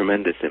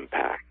tremendous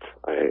impact.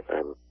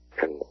 And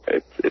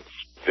it's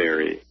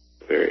very,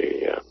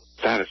 very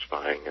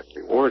satisfying and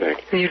rewarding.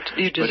 You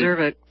deserve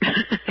it.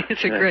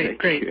 It's a great.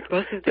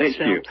 Both of these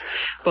films,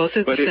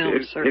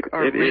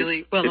 are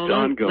really well. It's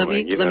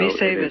ongoing. Let me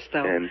say this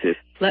though.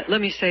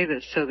 Let me say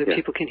this so that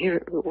people can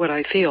hear what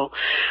I feel.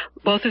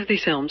 Both of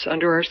these films,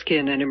 Under Our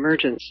Skin and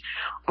Emergence,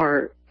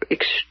 are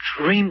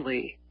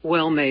extremely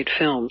well-made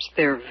films.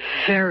 They're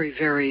very,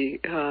 very.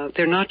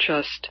 They're not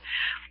just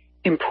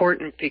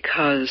important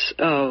because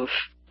of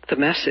the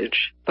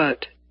message,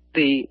 but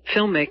the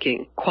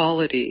filmmaking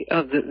quality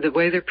of the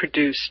way they're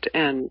produced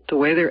and the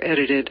way they're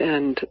edited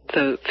and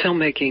the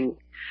filmmaking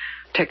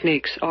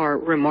techniques are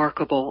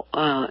remarkable,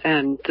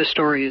 and the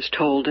story is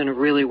told in a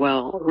really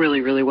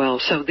well.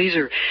 So these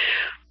are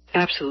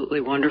absolutely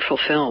wonderful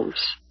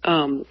films.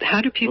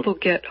 How do people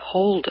get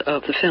hold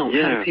of the film?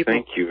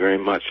 Thank you very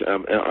much.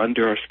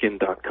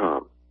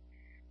 Underourskin.com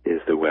is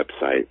the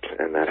website,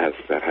 and that has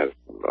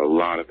a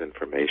lot of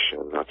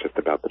information, not just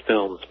about the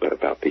films, but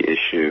about the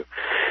issue.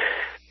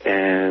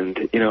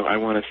 And, I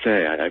want to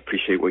say, I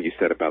appreciate what you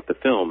said about the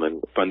film,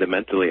 and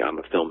fundamentally I'm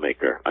a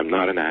filmmaker. I'm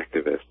not an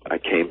activist. I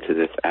came to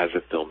this as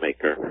a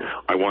filmmaker.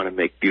 I want to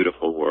make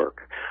beautiful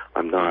work.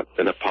 I'm not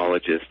an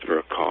apologist for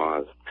a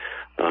cause.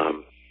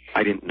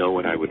 I didn't know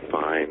what I would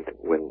find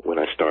when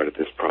I started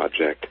this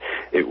project.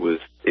 It was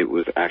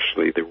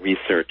actually the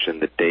research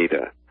and the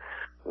data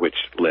which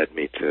led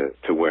me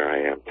to where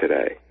I am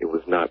today. It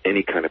was not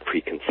any kind of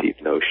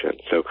preconceived notion.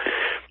 So,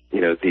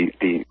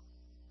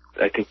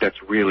 I think that's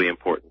really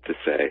important to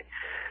say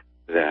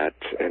that,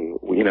 and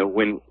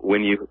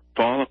when you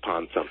fall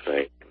upon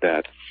something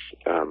that's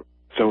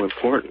so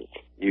important,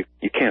 you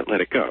can't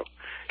let it go.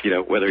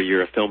 Whether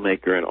you're a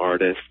filmmaker, an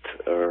artist,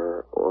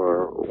 or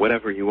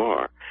whatever you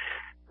are,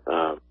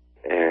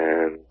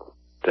 and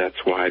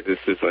that's why this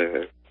is,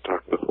 I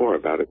talked before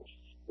about it.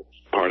 It's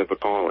part of a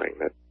calling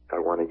that I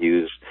want to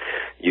use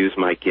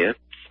my gifts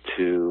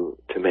to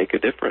make a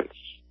difference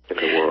in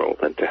the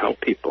world and to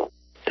help people.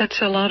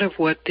 That's a lot of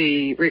what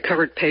the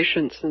recovered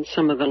patients and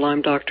some of the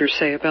Lyme doctors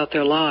say about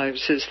their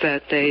lives, is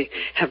that they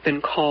have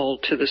been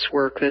called to this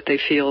work, that they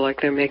feel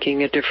like they're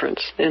making a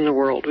difference in the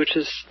world, which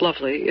is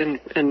lovely and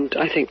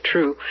I think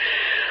true.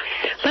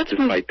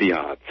 Despite the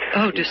odds.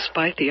 Oh,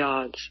 despite the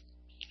odds.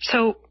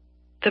 So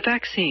the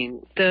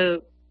vaccine,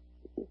 the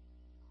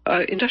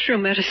industrial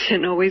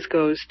medicine always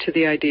goes to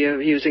the idea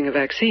of using a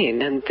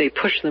vaccine, and they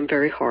push them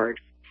very hard.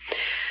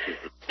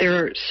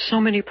 There are so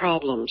many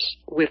problems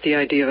with the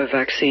idea of a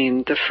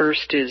vaccine. The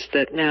first is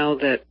that now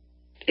that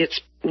it's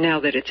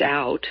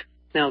out,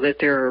 now that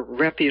there are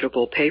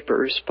reputable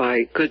papers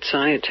by good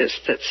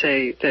scientists that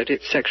say that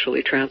it's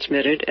sexually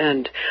transmitted,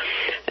 and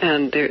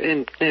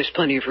there's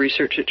plenty of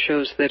research that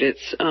shows that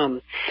it's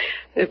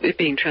it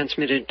being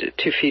transmitted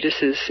to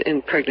fetuses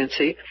in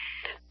pregnancy.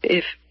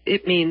 If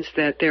it means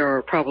that there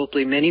are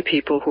probably many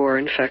people who are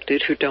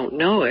infected who don't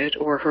know it,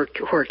 or who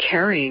are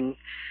carrying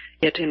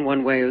it in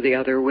one way or the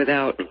other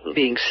without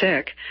being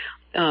sick.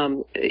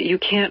 You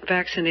can't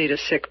vaccinate a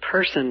sick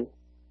person,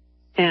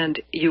 and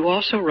you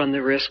also run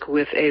the risk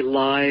with a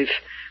live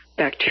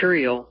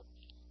bacterial.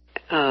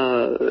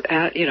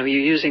 You're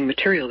using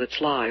material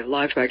that's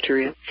live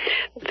bacteria,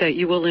 that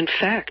you will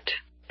infect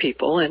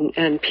people,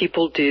 and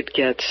people did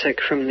get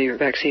sick from the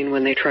vaccine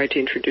when they tried to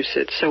introduce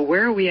it. So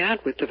where are we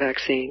at with the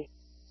vaccine?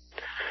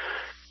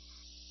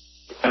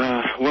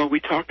 Well,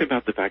 we talked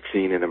about the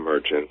vaccine in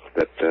Emergence,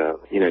 that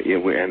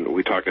and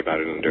we talked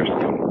about it in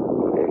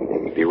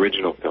the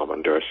original film,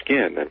 Under Our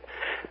Skin,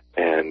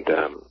 and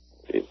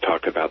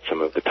talked about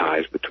some of the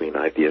ties between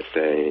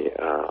IDSA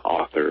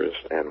authors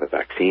and the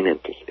vaccine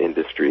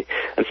industry,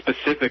 and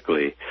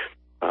specifically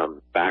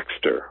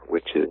Baxter,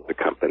 which is the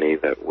company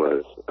that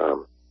was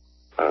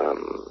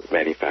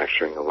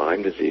manufacturing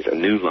a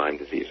new Lyme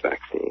disease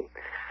vaccine.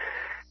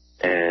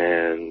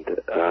 And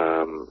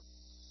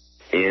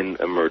in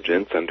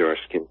Emergence, Under Our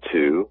Skin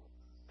 2,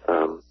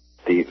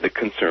 the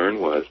concern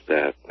was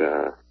that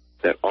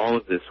all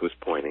of this was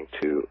pointing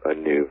to a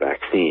new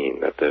vaccine,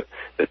 that the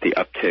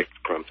uptick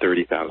from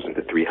 30,000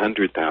 to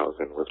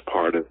 300,000 was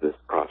part of this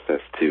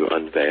process to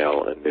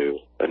unveil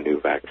a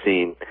new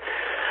vaccine,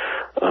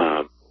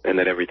 and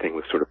that everything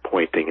was sort of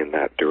pointing in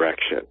that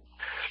direction.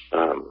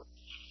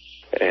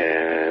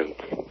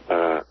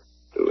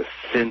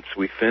 Since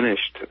we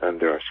finished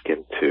Under Our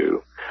Skin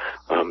 2,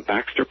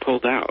 Baxter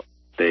pulled out.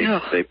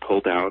 They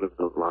pulled out of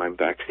the Lyme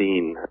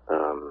vaccine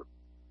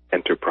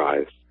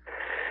enterprise.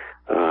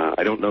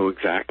 I don't know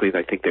exactly.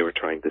 I think they were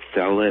trying to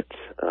sell it.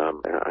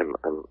 I'm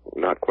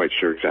not quite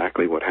sure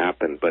exactly what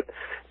happened, but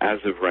as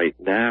of right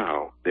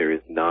now, there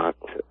is not,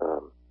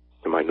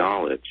 to my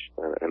knowledge,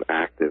 an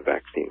active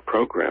vaccine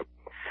program,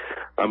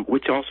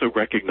 which also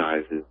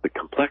recognizes the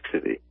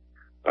complexity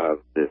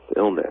of this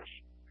illness,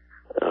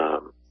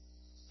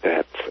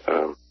 that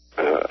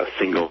a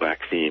single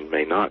vaccine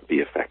may not be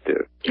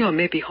effective. Oh, it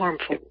may be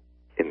harmful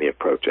in the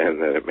approach,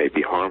 and that it may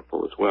be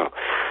harmful as well.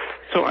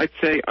 So I'd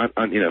say,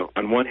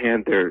 on one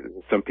hand,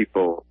 some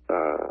people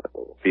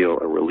feel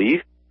a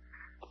relief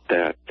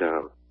that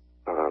the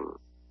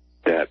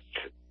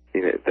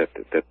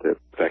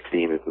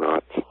vaccine is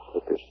not,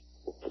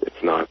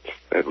 it's not,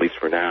 at least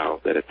for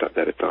now, that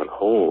it's on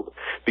hold,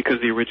 because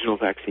the original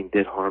vaccine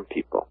did harm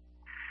people,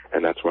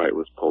 and that's why it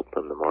was pulled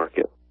from the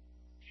market.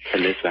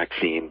 And this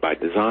vaccine, by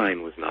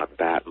design, was not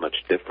that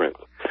much different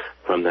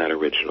from that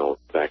original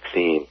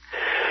vaccine.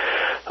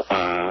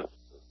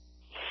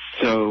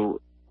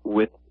 So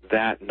with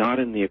that not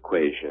in the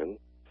equation,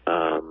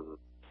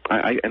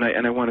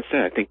 I want to say,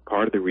 I think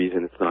part of the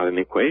reason it's not in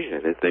the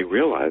equation is they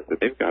realize that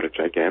they've got a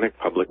gigantic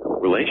public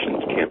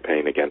relations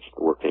campaign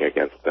working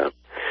against them.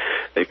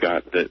 They've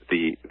got the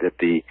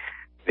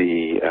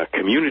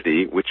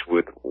community, which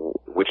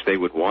they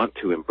would want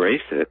to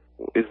embrace it,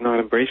 is not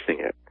embracing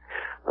it,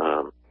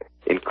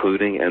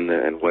 including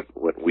and what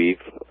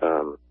we've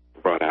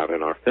brought out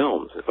in our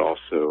films is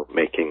also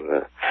making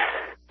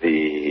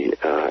the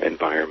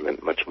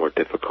environment much more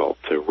difficult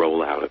to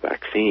roll out a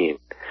vaccine,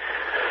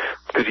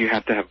 because you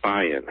have to have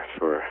buy-in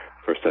for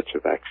such a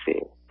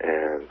vaccine,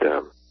 and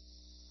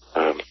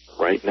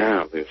right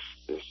now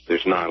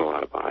there's not a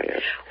lot of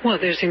buy-in. Well,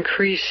 there's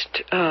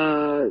increased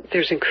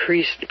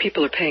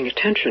people are paying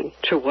attention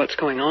to what's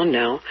going on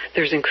now.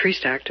 There's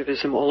increased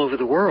activism all over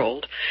the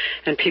world,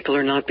 and people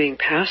are not being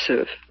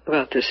passive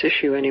about this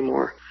issue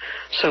anymore.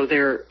 So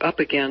they're up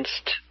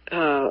against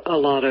a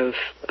lot of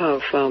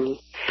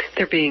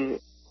they're being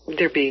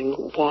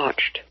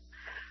watched.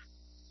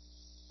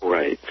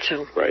 Right.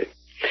 Right.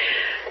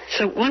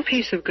 So one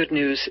piece of good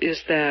news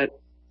is that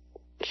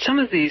some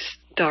of these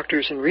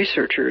doctors and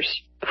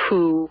researchers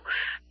who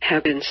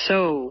have been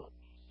so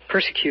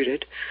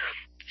persecuted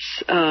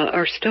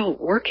are still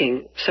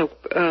working. So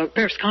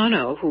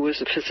Berscano, who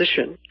was a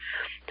physician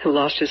who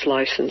lost his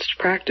license to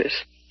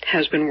practice,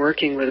 has been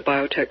working with a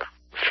biotech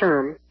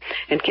firm,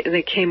 and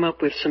they came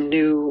up with some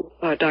new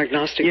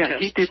diagnostic tests. Yeah,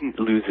 he didn't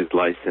lose his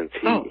license.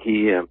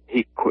 He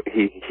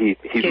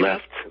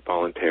left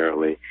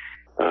voluntarily.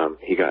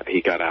 He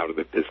got out of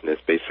the business.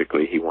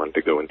 Basically, he wanted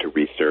to go into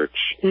research.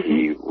 Mm-hmm.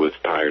 He was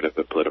tired of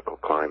the political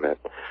climate,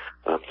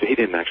 so he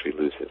didn't actually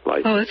lose his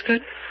license. Oh, that's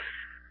good.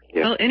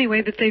 Yeah. Well,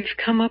 anyway, but they've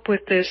come up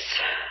with this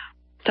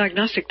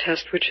diagnostic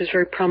test, which is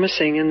very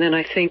promising. And then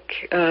I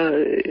think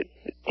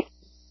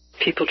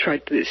people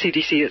the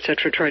CDC, et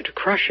cetera, tried to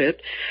crush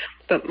it.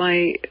 But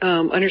my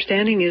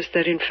understanding is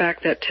that, in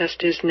fact, that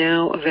test is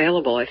now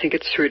available. I think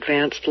it's through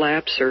Advanced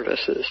Lab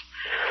Services.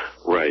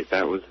 Right.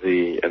 That was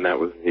the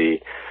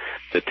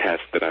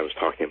test that I was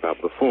talking about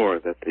before,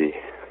 that the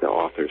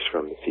authors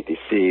from the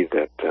CDC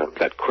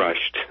that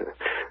crushed,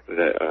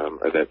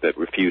 that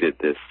refuted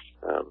this,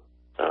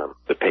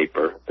 the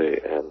paper,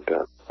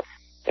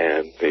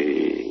 and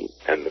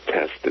the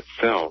test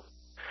itself,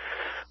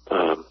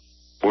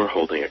 were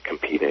holding a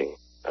competing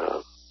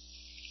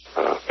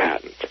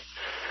patent.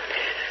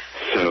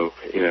 So,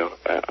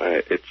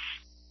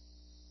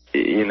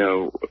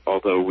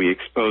 although we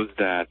expose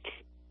that,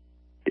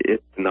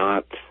 it's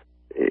not,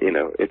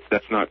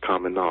 that's not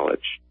common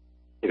knowledge.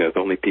 The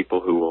only people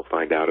who will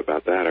find out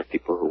about that are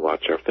people who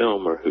watch our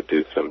film or who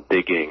do some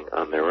digging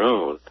on their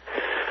own.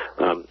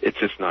 It's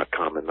just not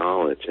common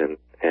knowledge,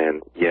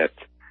 and yet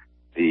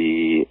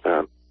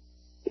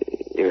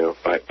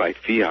by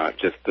fiat,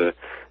 just the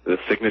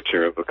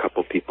signature of a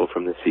couple people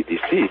from the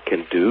CDC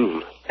can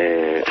doom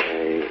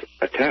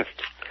a test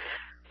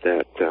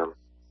that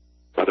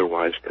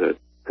otherwise could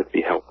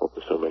be helpful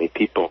to so many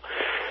people.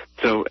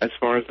 So as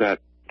far as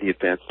the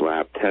advanced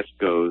lab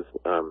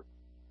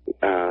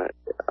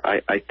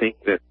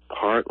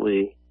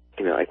partly,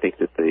 I think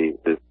that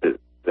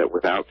that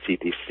without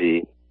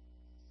CDC,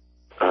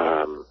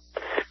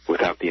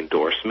 without the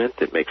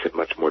endorsement, it makes it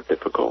much more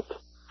difficult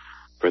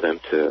for them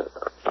to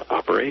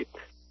operate.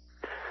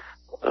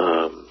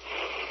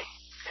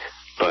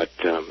 But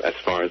as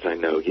far as I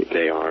know,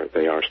 they are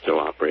still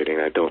operating.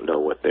 I don't know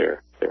what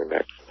their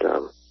next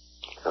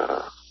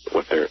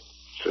what their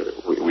sort of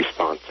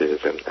response is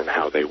and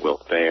how they will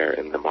fare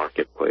in the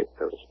marketplace,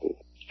 so to speak.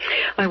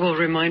 I will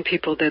remind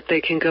people that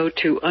they can go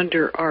to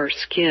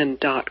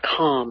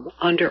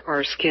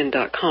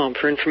underourskin.com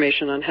for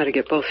information on how to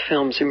get both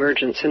films,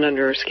 Emergence and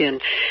Under Our Skin,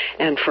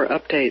 and for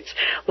updates.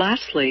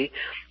 Lastly,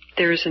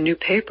 there is a new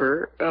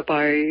paper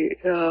by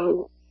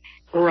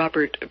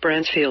Robert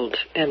Bransfield,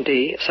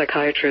 MD,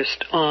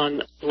 psychiatrist,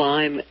 on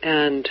Lyme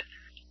and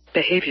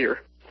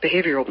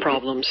behavioral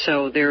problems.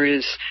 So there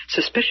is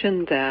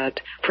suspicion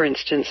that, for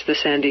instance, the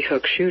Sandy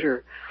Hook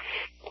shooter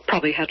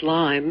probably had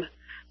Lyme.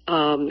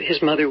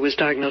 His mother was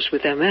diagnosed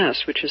with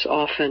MS, which is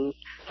often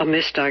a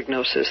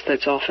misdiagnosis.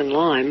 That's often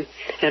Lyme,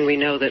 and we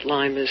know that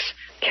Lyme is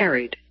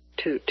carried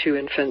to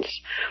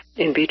infants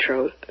in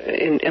vitro,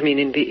 in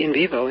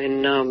vivo,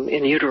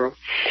 in utero.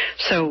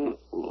 So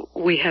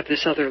we have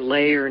this other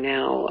layer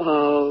now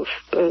of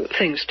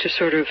things to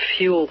sort of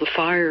fuel the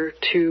fire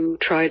to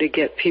try to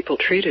get people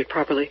treated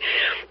properly.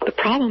 The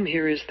problem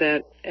here is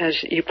that,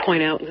 as you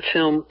point out in the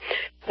film,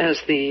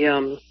 as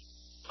the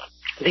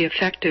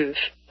effective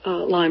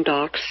Lyme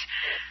docs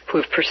who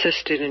have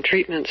persisted in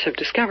treatments have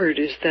discovered,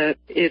 is that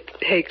it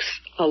takes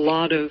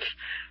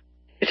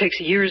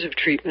years of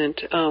treatment.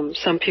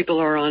 Some people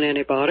are on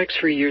antibiotics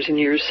for years and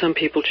years. Some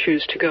people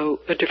choose to go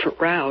a different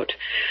route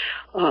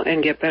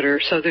and get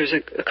better. So there's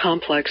a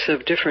complex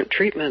of different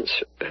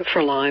treatments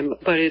for Lyme,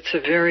 but it's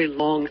a very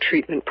long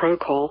treatment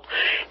protocol.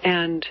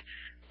 And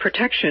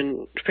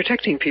protecting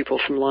people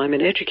from Lyme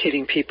and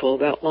educating people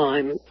about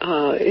Lyme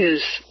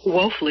is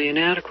woefully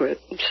inadequate.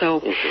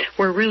 So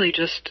we're really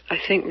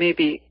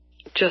maybe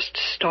just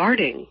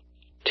starting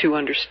to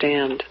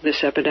understand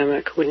this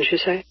epidemic, wouldn't you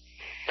say?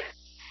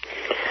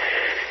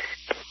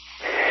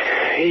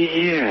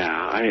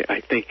 Yeah,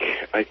 I think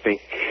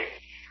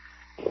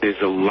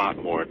there's a lot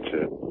more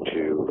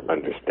to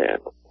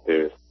understand.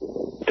 There's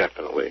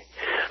definitely.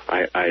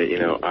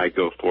 I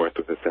go forth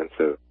with a sense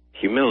of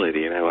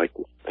humility, and I like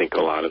to think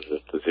a lot of the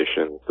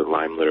physicians, the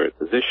Lyme literate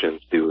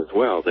physicians, do as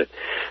well, that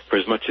for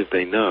as much as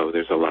they know,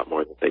 there's a lot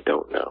more that they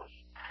don't know.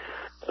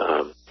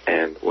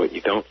 And what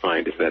you don't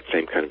find is that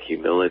same kind of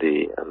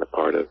humility on the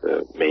part of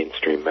the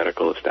mainstream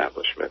medical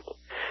establishment.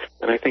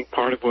 And I think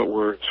part of what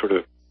we're sort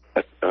of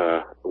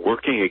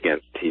working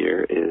against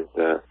here is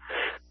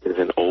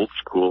an old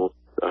school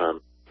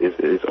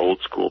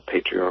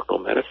patriarchal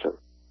medicine,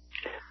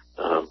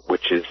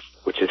 which is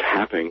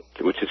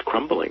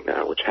crumbling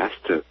now, which has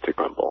to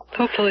crumble.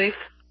 Hopefully,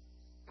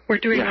 we're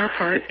doing our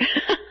part.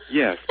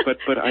 Yes,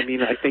 but I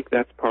mean, I think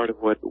that's part of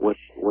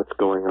what's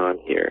going on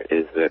here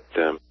is that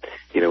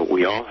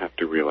we all have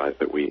to realize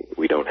that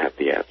we don't have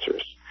the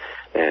answers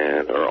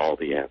or all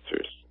the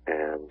answers,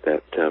 and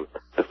that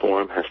the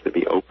forum has to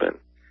be open.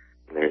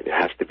 It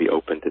has to be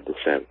open to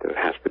dissent. It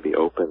has to be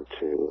open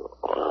to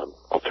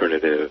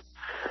alternative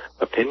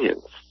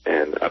opinions.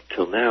 And up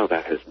till now,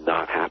 that has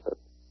not happened.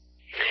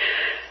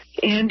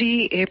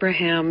 Andy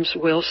Abrahams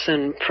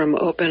Wilson from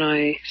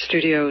OpenEye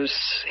Studios,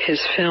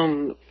 his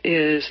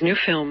new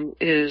film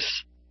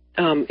is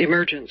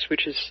Emergence,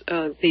 which is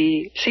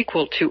the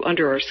sequel to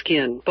Under Our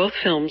Skin. Both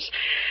films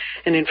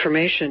and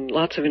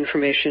lots of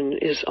information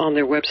is on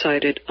their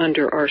website at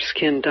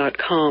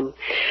underourskin.com.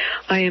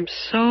 I am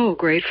so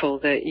grateful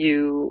that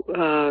you,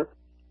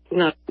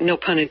 no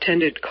pun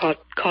intended,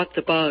 caught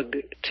the bug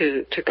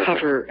to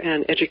cover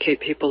and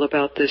educate people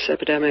about this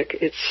epidemic.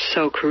 It's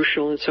so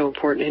crucial and so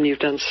important, and you've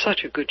done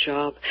such a good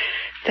job.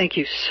 Thank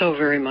you so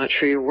very much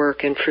for your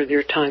work and for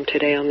your time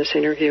today on this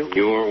interview.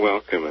 You're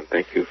welcome, and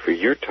thank you for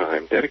your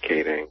time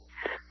dedicating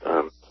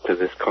to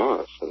this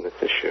cause and this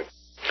issue.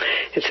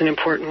 It's an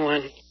important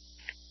one.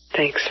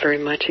 Thanks very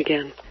much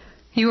again.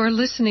 You are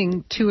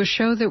listening to a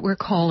show that we're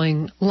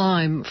calling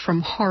Lyme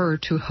From Horror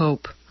to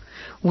Hope.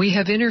 We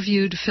have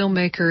interviewed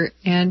filmmaker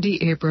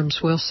Andy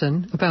Abrahams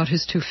Wilson about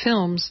his two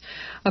films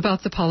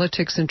about the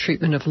politics and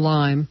treatment of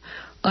Lyme,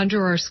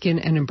 Under Our Skin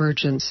and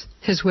Emergence.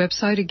 His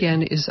website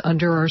again is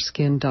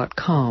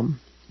underourskin.com.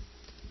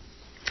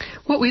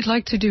 What we'd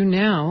like to do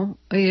now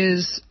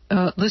is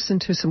listen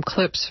to some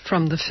clips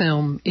from the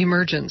film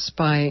Emergence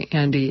by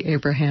Andy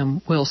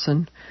Abraham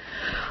Wilson.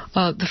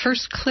 The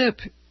first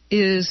clip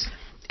is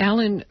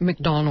Alan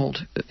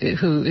McDonald,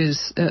 who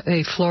is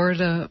a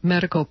Florida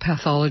medical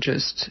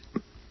pathologist.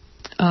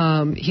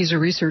 He's a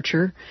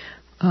researcher,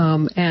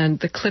 and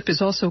the clip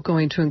is also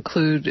going to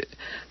include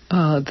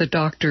the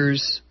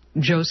doctors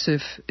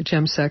Joseph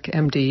Jemsek,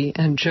 MD,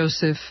 and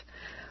Joseph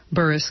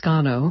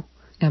Burriscano,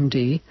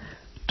 MD.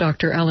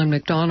 Dr. Alan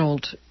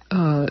McDonald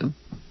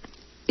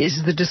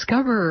is the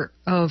discoverer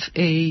of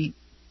a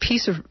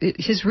piece of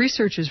his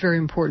research is very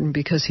important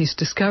because he's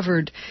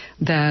discovered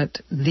that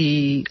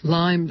the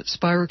Lyme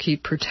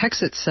spirochete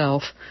protects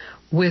itself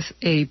with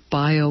a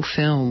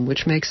biofilm,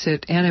 which makes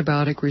it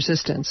antibiotic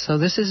resistant. So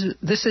this is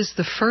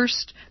the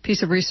first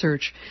piece of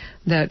research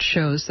that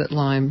shows that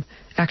Lyme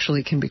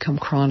actually can become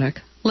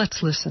chronic.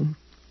 Let's listen.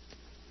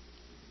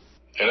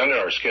 And under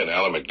our skin,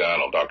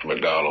 Dr.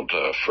 McDonald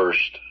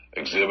first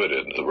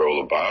exhibited the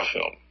role of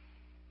biofilm.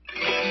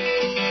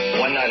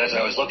 One night as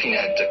I was looking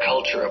at the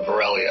culture of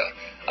Borrelia,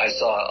 I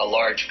saw a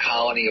large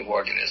colony of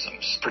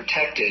organisms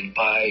protected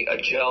by a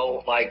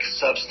gel-like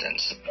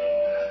substance.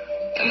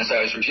 And as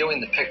I was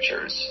reviewing the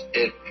pictures,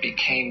 it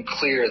became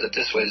clear that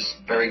this was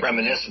very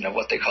reminiscent of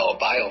what they call a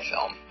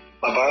biofilm.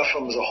 A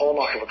biofilm is a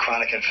hallmark of a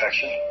chronic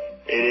infection.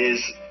 It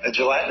is a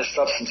gelatinous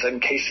substance that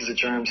encases the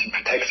germs and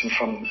protects them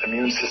from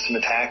immune system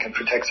attack and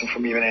protects them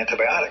from even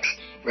antibiotics,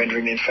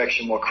 rendering the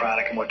infection more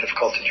chronic and more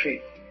difficult to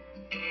treat.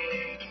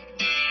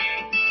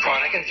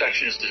 Chronic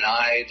infection is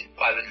denied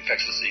by the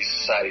Infectious Disease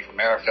Society of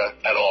America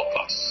at all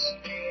costs.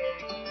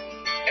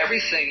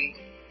 Everything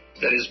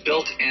that is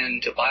built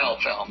into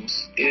biofilms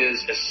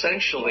is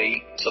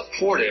essentially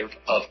supportive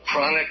of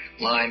chronic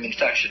Lyme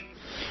infection.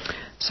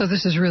 So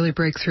this is really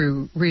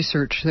breakthrough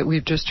research that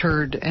we've just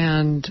heard,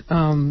 and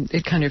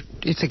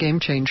it's a game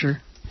changer.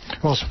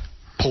 Well, it's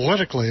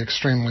politically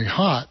extremely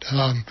hot.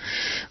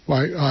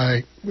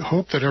 I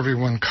hope that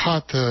everyone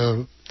caught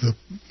the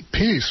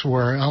piece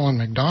where Alan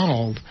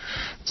McDonald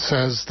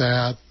says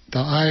that the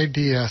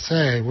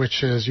IDSA,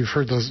 which is,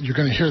 you're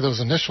going to hear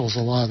those initials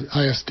a lot.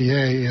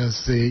 ISDA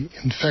is the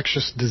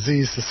Infectious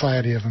Disease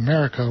Society of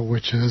America,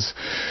 which is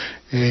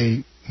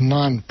a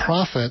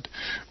non-profit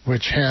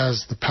which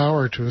has the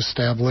power to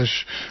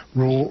establish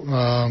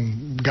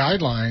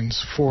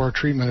guidelines for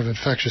treatment of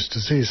infectious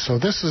disease. So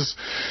this is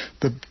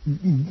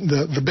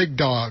the big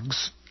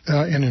dogs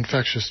in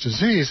infectious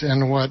disease,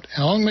 and what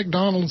Alan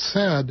McDonald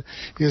said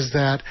is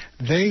that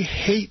they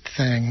hate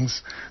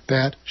things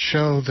that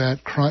show that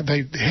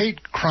they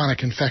hate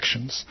chronic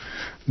infections.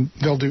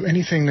 They'll do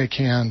anything they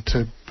can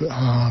to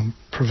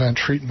prevent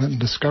treatment and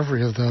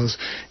discovery of those,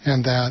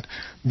 and that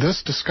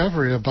this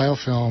discovery of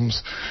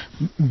biofilms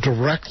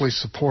directly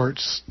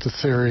supports the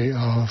theory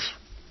of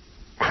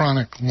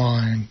chronic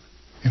Lyme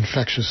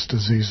infectious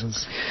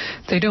diseases.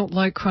 They don't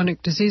like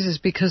chronic diseases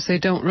because they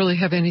don't really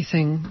have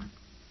anything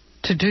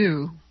to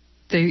do.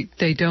 They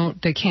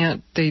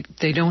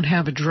don't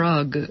have a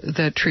drug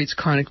that treats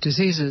chronic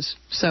diseases.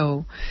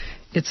 So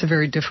it's a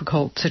very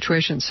difficult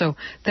situation. So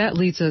that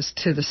leads us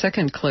to the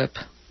second clip,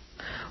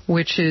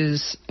 which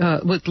is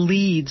what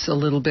leads a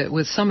little bit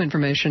with some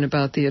information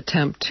about the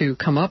attempt to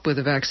come up with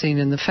a vaccine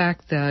and the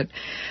fact that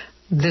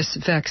this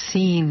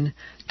vaccine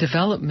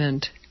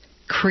development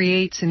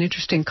creates an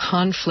interesting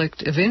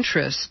conflict of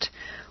interest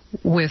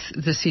with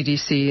the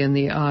CDC and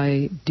the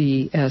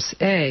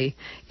IDSA.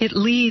 It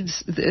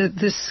leads,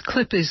 this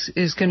clip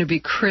is going to be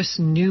Chris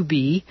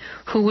Newby,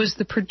 who was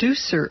the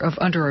producer of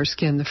Under Our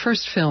Skin, the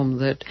first film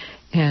that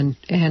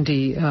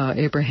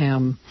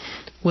Abraham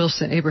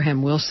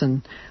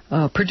Wilson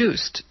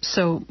produced.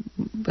 So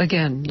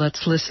again,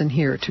 let's listen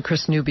here to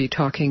Chris Newby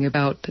talking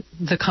about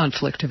the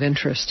conflict of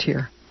interest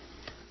here.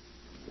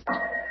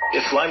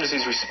 If Lyme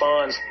disease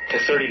responds to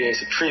 30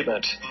 days of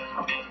treatment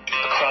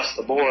across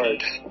the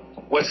board,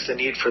 what's the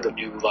need for the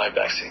new Lyme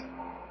vaccine?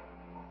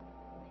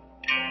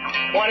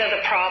 One of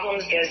the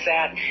problems is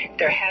that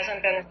there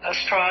hasn't been a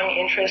strong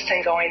interest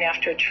in going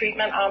after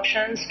treatment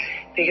options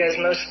because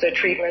most of the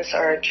treatments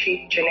are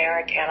cheap,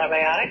 generic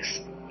antibiotics.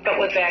 But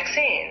with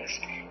vaccines,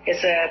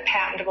 it's a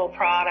patentable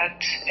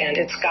product and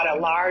it's got a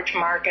large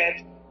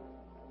market.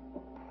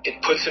 It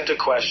puts into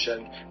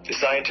question the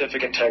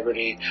scientific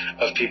integrity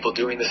of people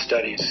doing the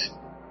studies.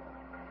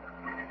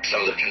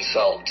 Some of the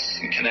consultants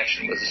in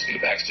connection with this new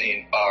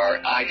vaccine are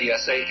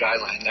IDSA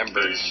guideline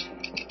members.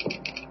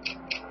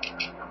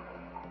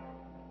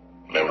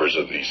 Members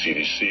of the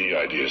CDC,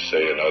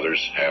 IDSA, and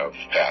others have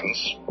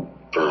patents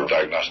for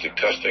diagnostic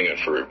testing and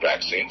for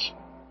vaccines.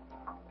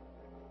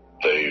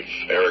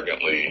 They've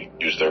arrogantly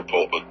used their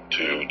pulpit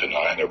to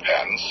deny their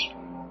patents.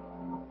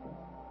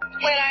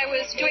 When I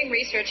was doing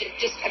research, it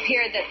just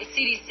appeared that the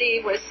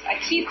CDC was a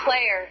key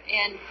player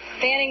in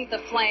fanning the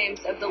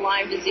flames of the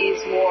Lyme disease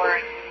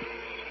war.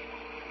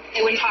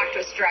 They wouldn't talk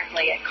to us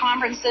directly at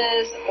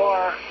conferences,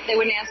 or they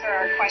wouldn't answer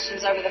our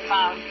questions over the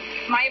phone.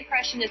 My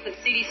impression is that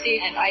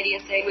CDC and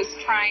IDSA was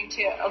trying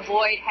to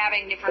avoid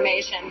having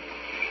information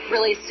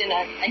released in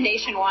a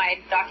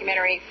nationwide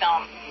documentary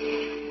film.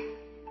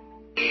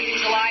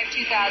 July of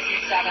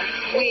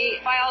 2007,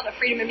 we filed a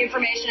Freedom of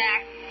Information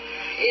Act.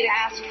 It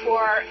asked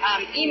for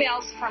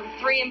emails from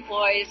 3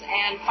 employees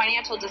and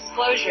financial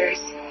disclosures.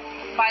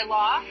 By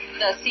law,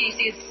 the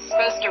CDC is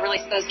supposed to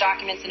release those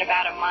documents in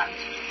about a month.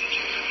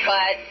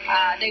 But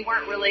they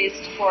weren't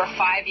released for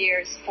 5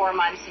 years, 4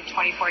 months, and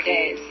 24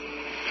 days.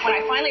 When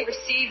I finally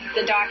received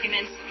the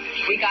documents,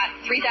 we got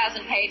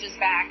 3,000 pages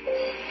back.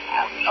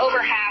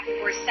 Over half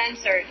were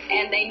censored,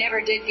 and they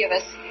never did give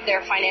us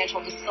their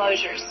financial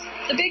disclosures.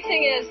 The big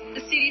thing is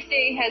the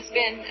CDC has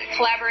been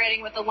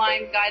collaborating with the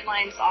Lyme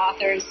guidelines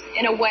authors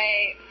in a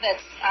way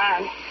that's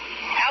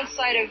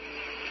outside of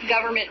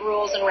government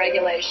rules and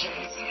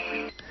regulations.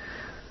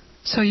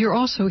 So you're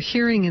also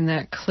hearing in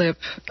that clip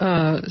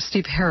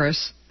Steve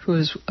Harris, who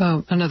is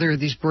another of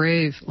these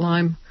brave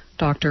Lyme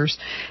doctors,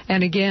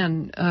 and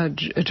again,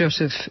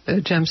 Joseph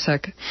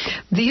Jemsek.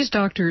 These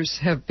doctors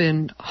have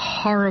been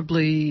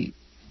horribly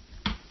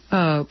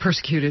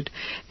persecuted,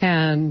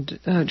 and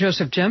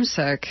Joseph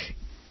Jemsek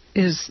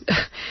is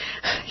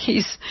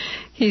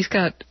he's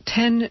got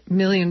 $10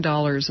 million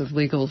of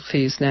legal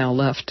fees now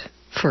left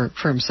for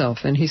himself,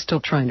 and he's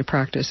still trying to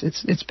practice.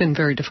 It's been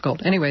very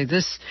difficult. Anyway,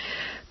 this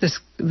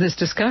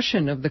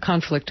discussion of the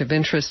conflict of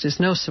interest is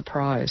no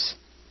surprise.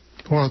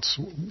 Well, it's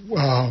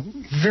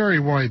very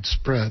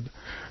widespread.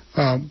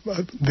 In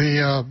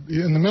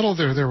the middle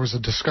there was a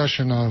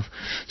discussion of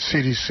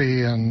CDC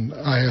and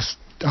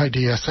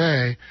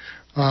IDSA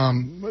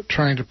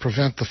trying to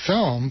prevent the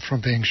film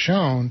from being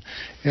shown.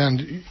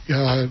 And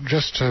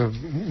just to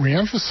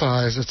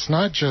reemphasize, it's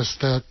not just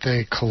that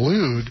they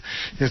collude,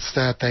 it's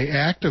that they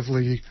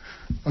actively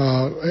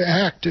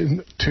act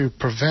to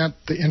prevent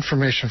the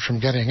information from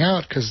getting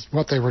out, because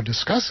what they were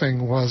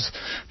discussing was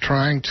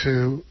trying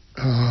to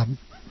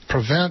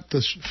prevent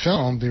this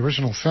film, the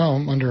original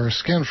film, Under Our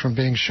Skin, from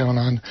being shown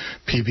on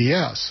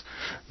PBS.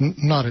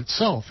 Not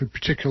itself a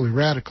particularly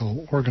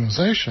radical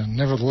organization.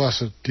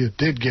 Nevertheless, it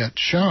did get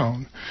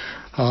shown.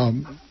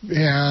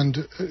 And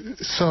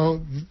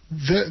so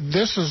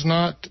this is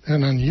not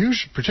an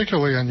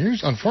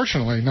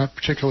unfortunately, not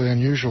particularly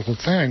unusual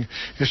thing.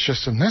 It's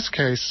just in this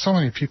case, so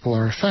many people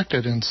are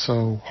affected and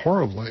so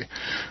horribly.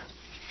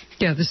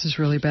 Yeah, this is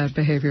really bad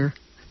behavior.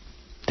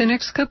 The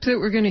next clip that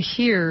we're going to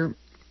hear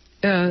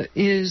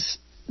is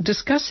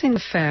discussing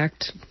the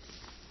fact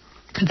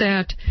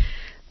that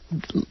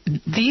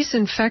these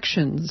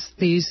infections,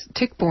 these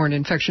tick-borne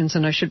infections,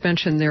 and I should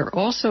mention they're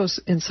also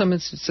in some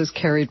instances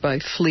carried by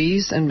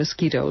fleas and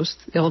mosquitoes,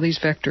 all these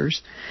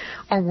vectors,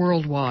 are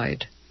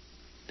worldwide.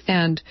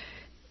 And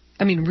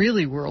I mean,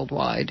 really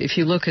worldwide, if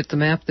you look at the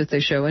map that they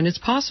show. And it's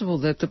possible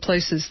that the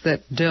places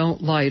that don't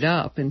light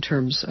up in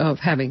terms of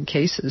having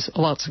cases,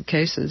 lots of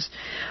cases,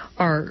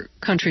 are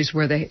countries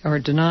where they are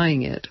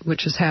denying it,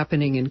 which is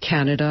happening in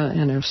Canada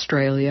and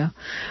Australia.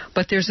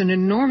 But there's an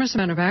enormous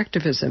amount of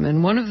activism.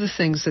 And one of the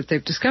things that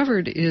they've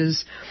discovered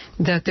is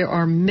that there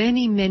are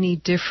many, many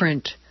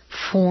different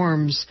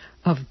forms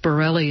of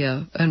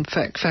Borrelia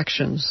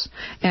infections,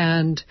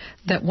 and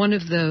that one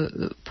of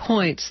the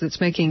points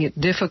that's making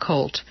it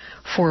difficult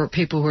for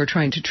people who are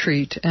trying to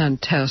treat and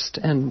test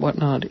and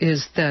whatnot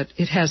is that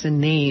it has a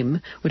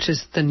name, which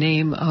is the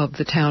name of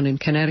the town in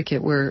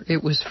Connecticut where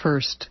it was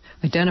first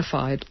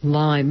identified,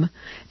 Lyme,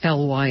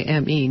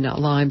 L-Y-M-E, not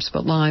limes,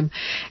 but Lyme.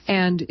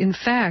 And in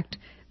fact,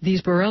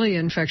 these Borrelia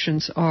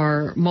infections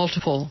are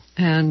multiple,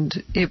 and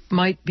it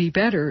might be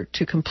better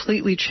to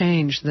completely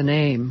change the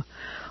name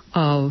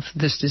of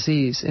this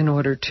disease in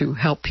order to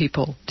help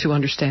people to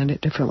understand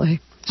it differently.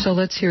 So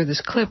let's hear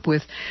this clip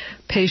with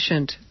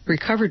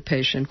recovered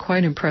patient,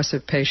 quite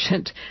impressive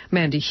patient,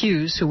 Mandy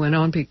Hughes, who went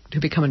on to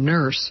become a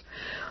nurse,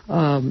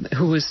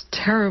 who was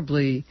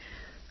terribly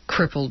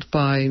crippled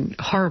by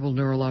horrible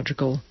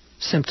neurological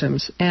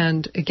symptoms.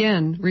 And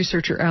again,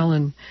 researcher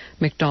Alan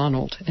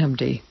McDonald,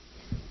 MD.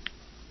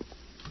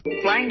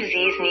 Lyme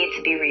disease needs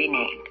to be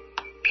renamed,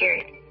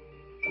 period.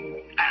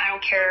 I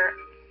don't care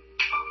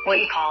what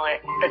you call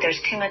it, but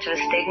there's too much of a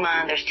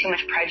stigma, there's too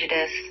much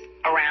prejudice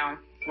around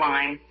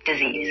Lyme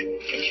disease.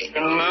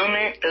 The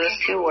moment those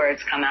two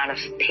words come out of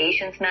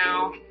patients'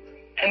 mouth,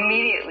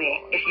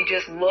 immediately, if you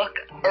just look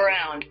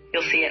around,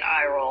 you'll see an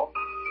eye roll.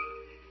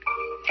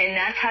 And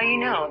that's how you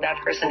know that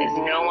person is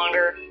no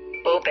longer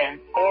open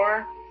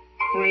or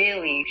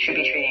really should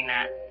be treating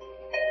that.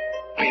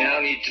 We now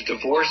need to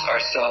divorce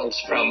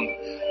ourselves from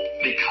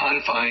the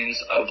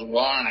confines of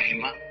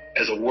Lyme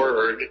as a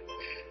word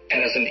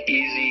and as an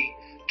easy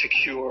to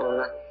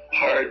cure,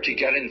 hard to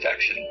get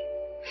infection,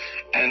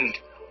 and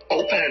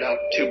open it up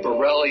to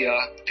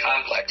Borrelia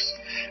complex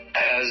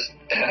as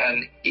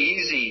an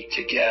easy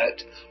to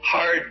get,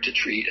 hard to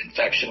treat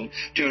infection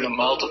due to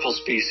multiple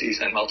species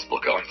and multiple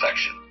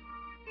co-infection.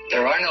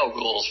 There are no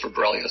rules for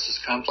borreliosis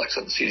complex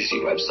on the CDC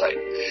website,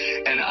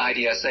 and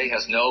IDSA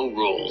has no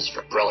rules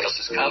for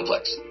borreliosis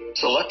complex.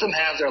 So let them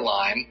have their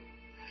Lyme,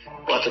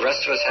 let the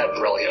rest of us have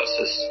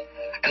borreliosis,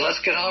 and let's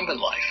get on with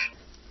life.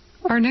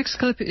 Our next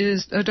clip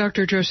is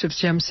Dr. Joseph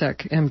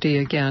Jemsek, MD,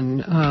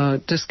 again,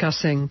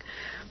 discussing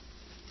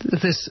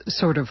this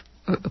sort of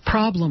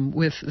problem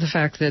with the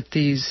fact that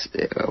these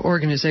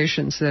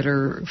organizations that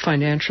are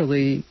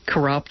financially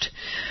corrupt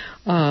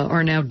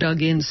are now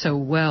dug in so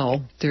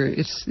well,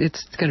 it's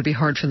going to be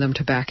hard for them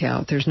to back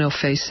out. There's no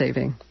face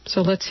saving.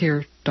 So let's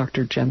hear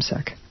Dr.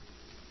 Jemsek.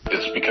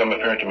 It's become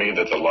apparent to me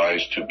that the lie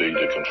is too big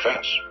to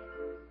confess.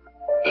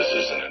 This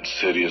is an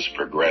insidious,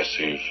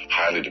 progressive,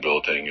 highly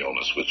debilitating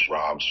illness which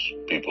robs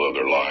people of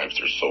their lives,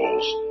 their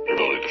souls, their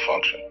ability to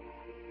function.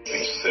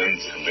 These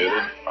sins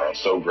committed are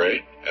so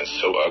great and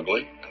so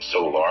ugly and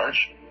so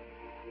large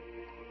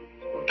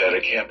that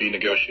it can't be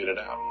negotiated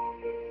out.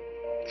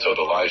 So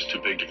the lie is too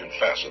big to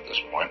confess at this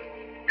point.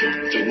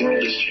 The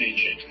world is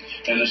changing,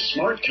 and a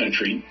smart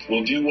country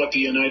will do what the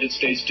United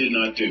States did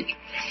not do.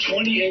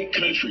 28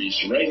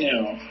 countries right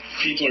now,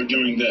 people are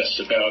doing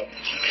this about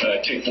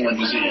tick-borne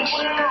disease.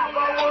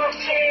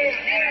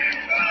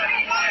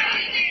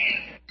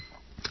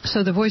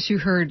 So the voice you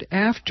heard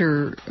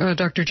after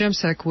Dr.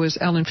 Jemsek was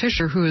Alan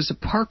Fisher, who is a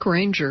park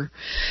ranger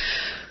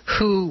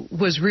who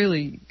was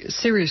really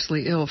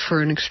seriously ill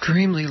for an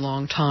extremely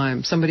long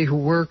time, somebody who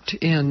worked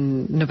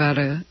in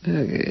Nevada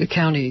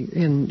County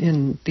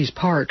in these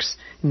parks,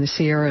 in the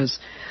Sierras,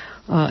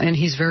 and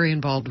he's very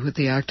involved with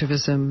the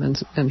activism,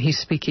 and he's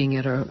speaking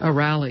at a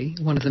rally,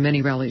 one of the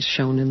many rallies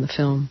shown in the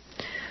film.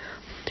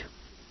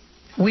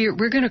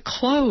 We're going to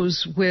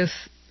close with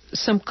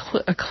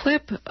a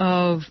clip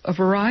of a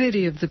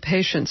variety of the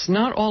patients.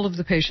 Not all of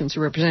the patients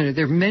are represented.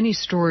 There are many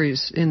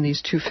stories in these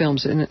two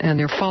films, and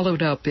they're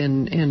followed up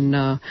in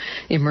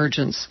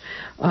Emergence.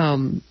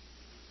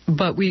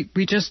 But we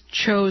just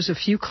chose a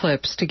few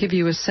clips to give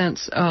you a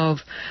sense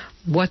of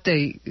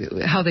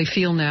how they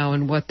feel now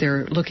and what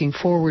they're looking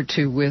forward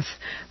to with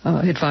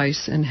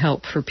advice and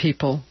help for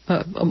people.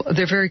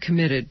 They're very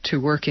committed to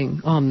working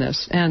on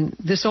this. And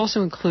this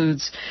also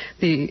includes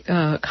the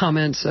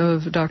comments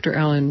of Dr.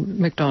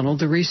 Alan McDonald,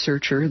 the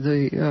researcher,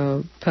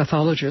 the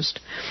pathologist,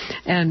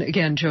 and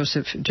again,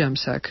 Joseph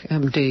Jemsek,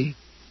 MD.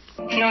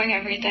 Knowing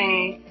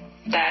everything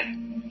that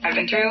I've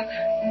been through,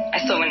 I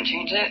still wouldn't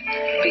change it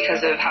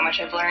because of how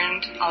much I've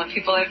learned, all the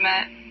people I've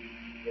met.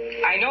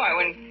 I know I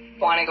wouldn't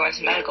want to go into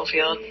the medical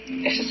field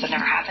if this had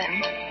never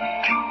happened.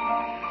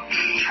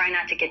 Try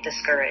not to get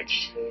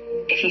discouraged.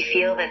 If you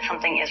feel that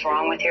something is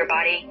wrong with your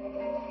body,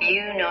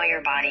 you know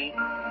your body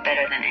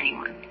better than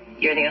anyone.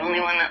 You're the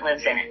only one that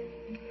lives in it.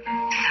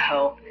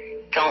 So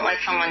don't let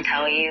someone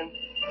tell you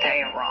that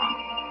you're wrong.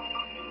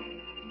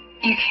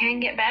 You can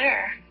get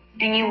better,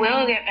 and you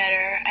will get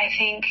better. I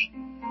think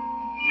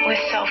with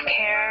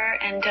self-care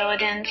and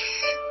diligence,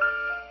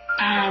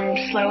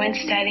 slow and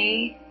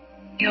steady,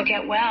 you'll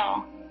get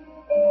well.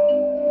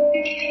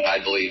 I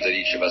believe that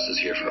each of us is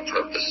here for a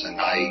purpose, and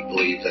I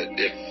believe that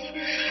if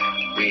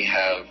we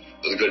have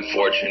the good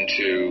fortune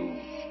to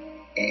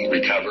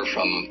recover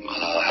from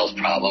a health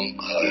problem,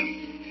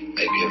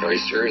 maybe a very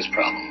serious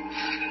problem,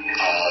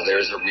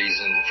 there's a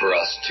reason for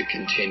us to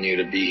continue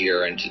to be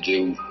here and to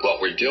do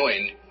what we're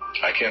doing.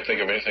 I can't think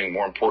of anything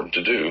more important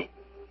to do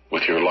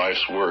with your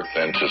life's work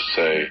than to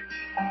say,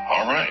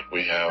 all right,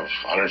 we have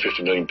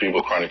 150 million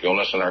people with chronic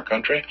illness in our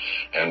country,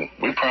 and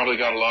we probably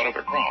got a lot of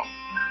it wrong.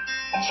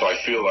 So I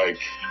feel like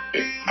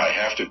I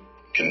have to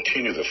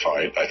continue the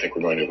fight. I think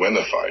we're going to win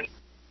the fight.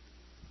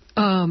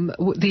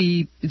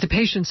 The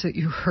patients that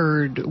you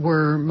heard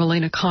were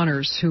Milena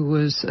Connors, who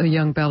was a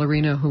young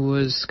ballerina who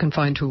was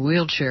confined to a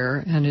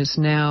wheelchair and is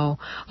now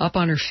up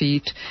on her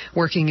feet,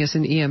 working as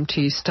an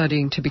EMT,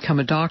 studying to become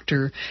a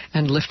doctor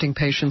and lifting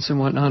patients and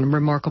whatnot. A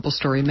remarkable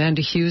story.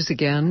 Amanda Hughes,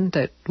 again,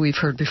 that we've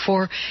heard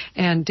before,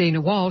 and Dana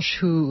Walsh,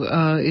 who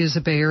is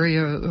a Bay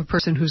Area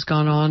person who's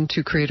gone on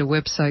to create a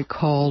website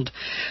called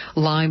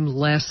Lyme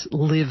Less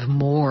Live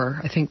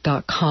More, I think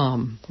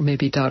 .com, or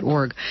maybe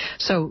 .org.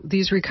 So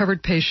these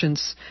recovered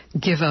patients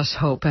give us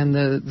hope, and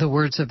the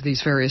words of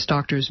these various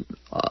doctors,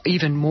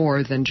 even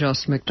more than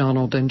just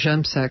McDonald and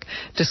Jemsek,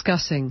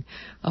 discussing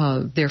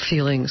their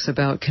feelings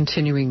about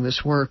continuing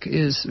this work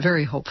is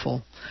very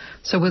hopeful.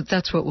 So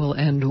that's what we'll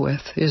end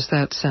with, is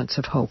that sense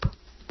of hope.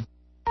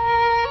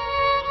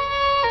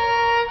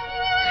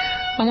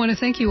 I want to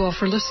thank you all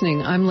for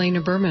listening. I'm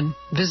Lena Berman.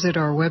 Visit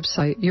our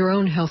website,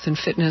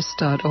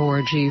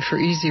 yourownhealthandfitness.org, for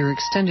easier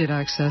extended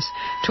access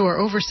to our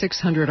over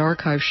 600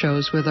 archive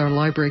shows with our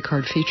library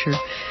card feature.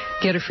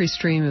 Get a free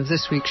stream of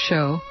this week's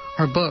show,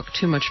 our book,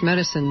 Too Much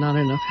Medicine, Not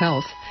Enough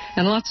Health,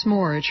 and lots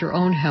more at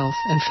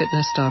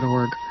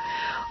yourownhealthandfitness.org.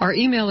 Our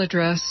email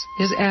address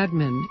is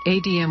admin,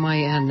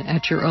 ADMIN,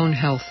 at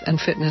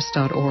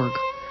yourownhealthandfitness.org.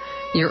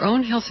 Your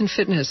Own Health and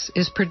Fitness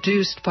is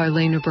produced by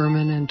Lena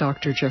Berman and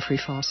Dr. Jeffrey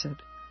Fawcett.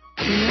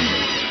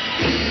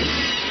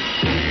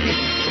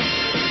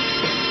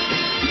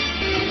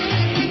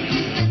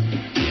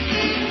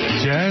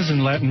 Jazz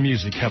and Latin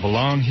music have a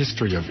long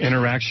history of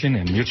interaction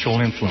and mutual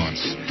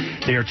influence.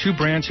 They are two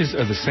branches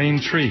of the same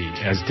tree,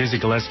 as Dizzy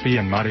Gillespie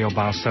and Mario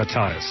Bausa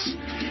taught us.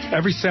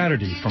 Every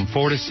Saturday from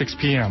 4 to 6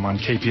 p.m. on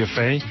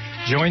KPFA,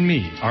 join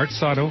me, Art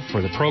Sato,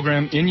 for the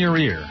program In Your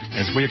Ear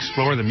as we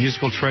explore the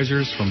musical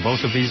treasures from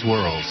both of these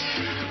worlds.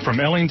 From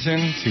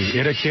Ellington to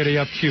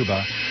Idaqueria,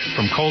 Cuba,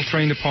 from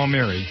Coltrane to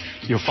Palmieri,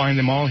 you'll find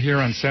them all here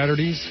on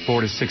Saturdays,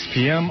 4 to 6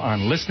 p.m.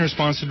 on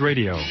listener-sponsored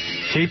radio,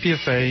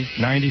 KPFA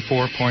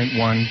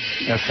 94.1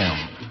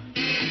 FM.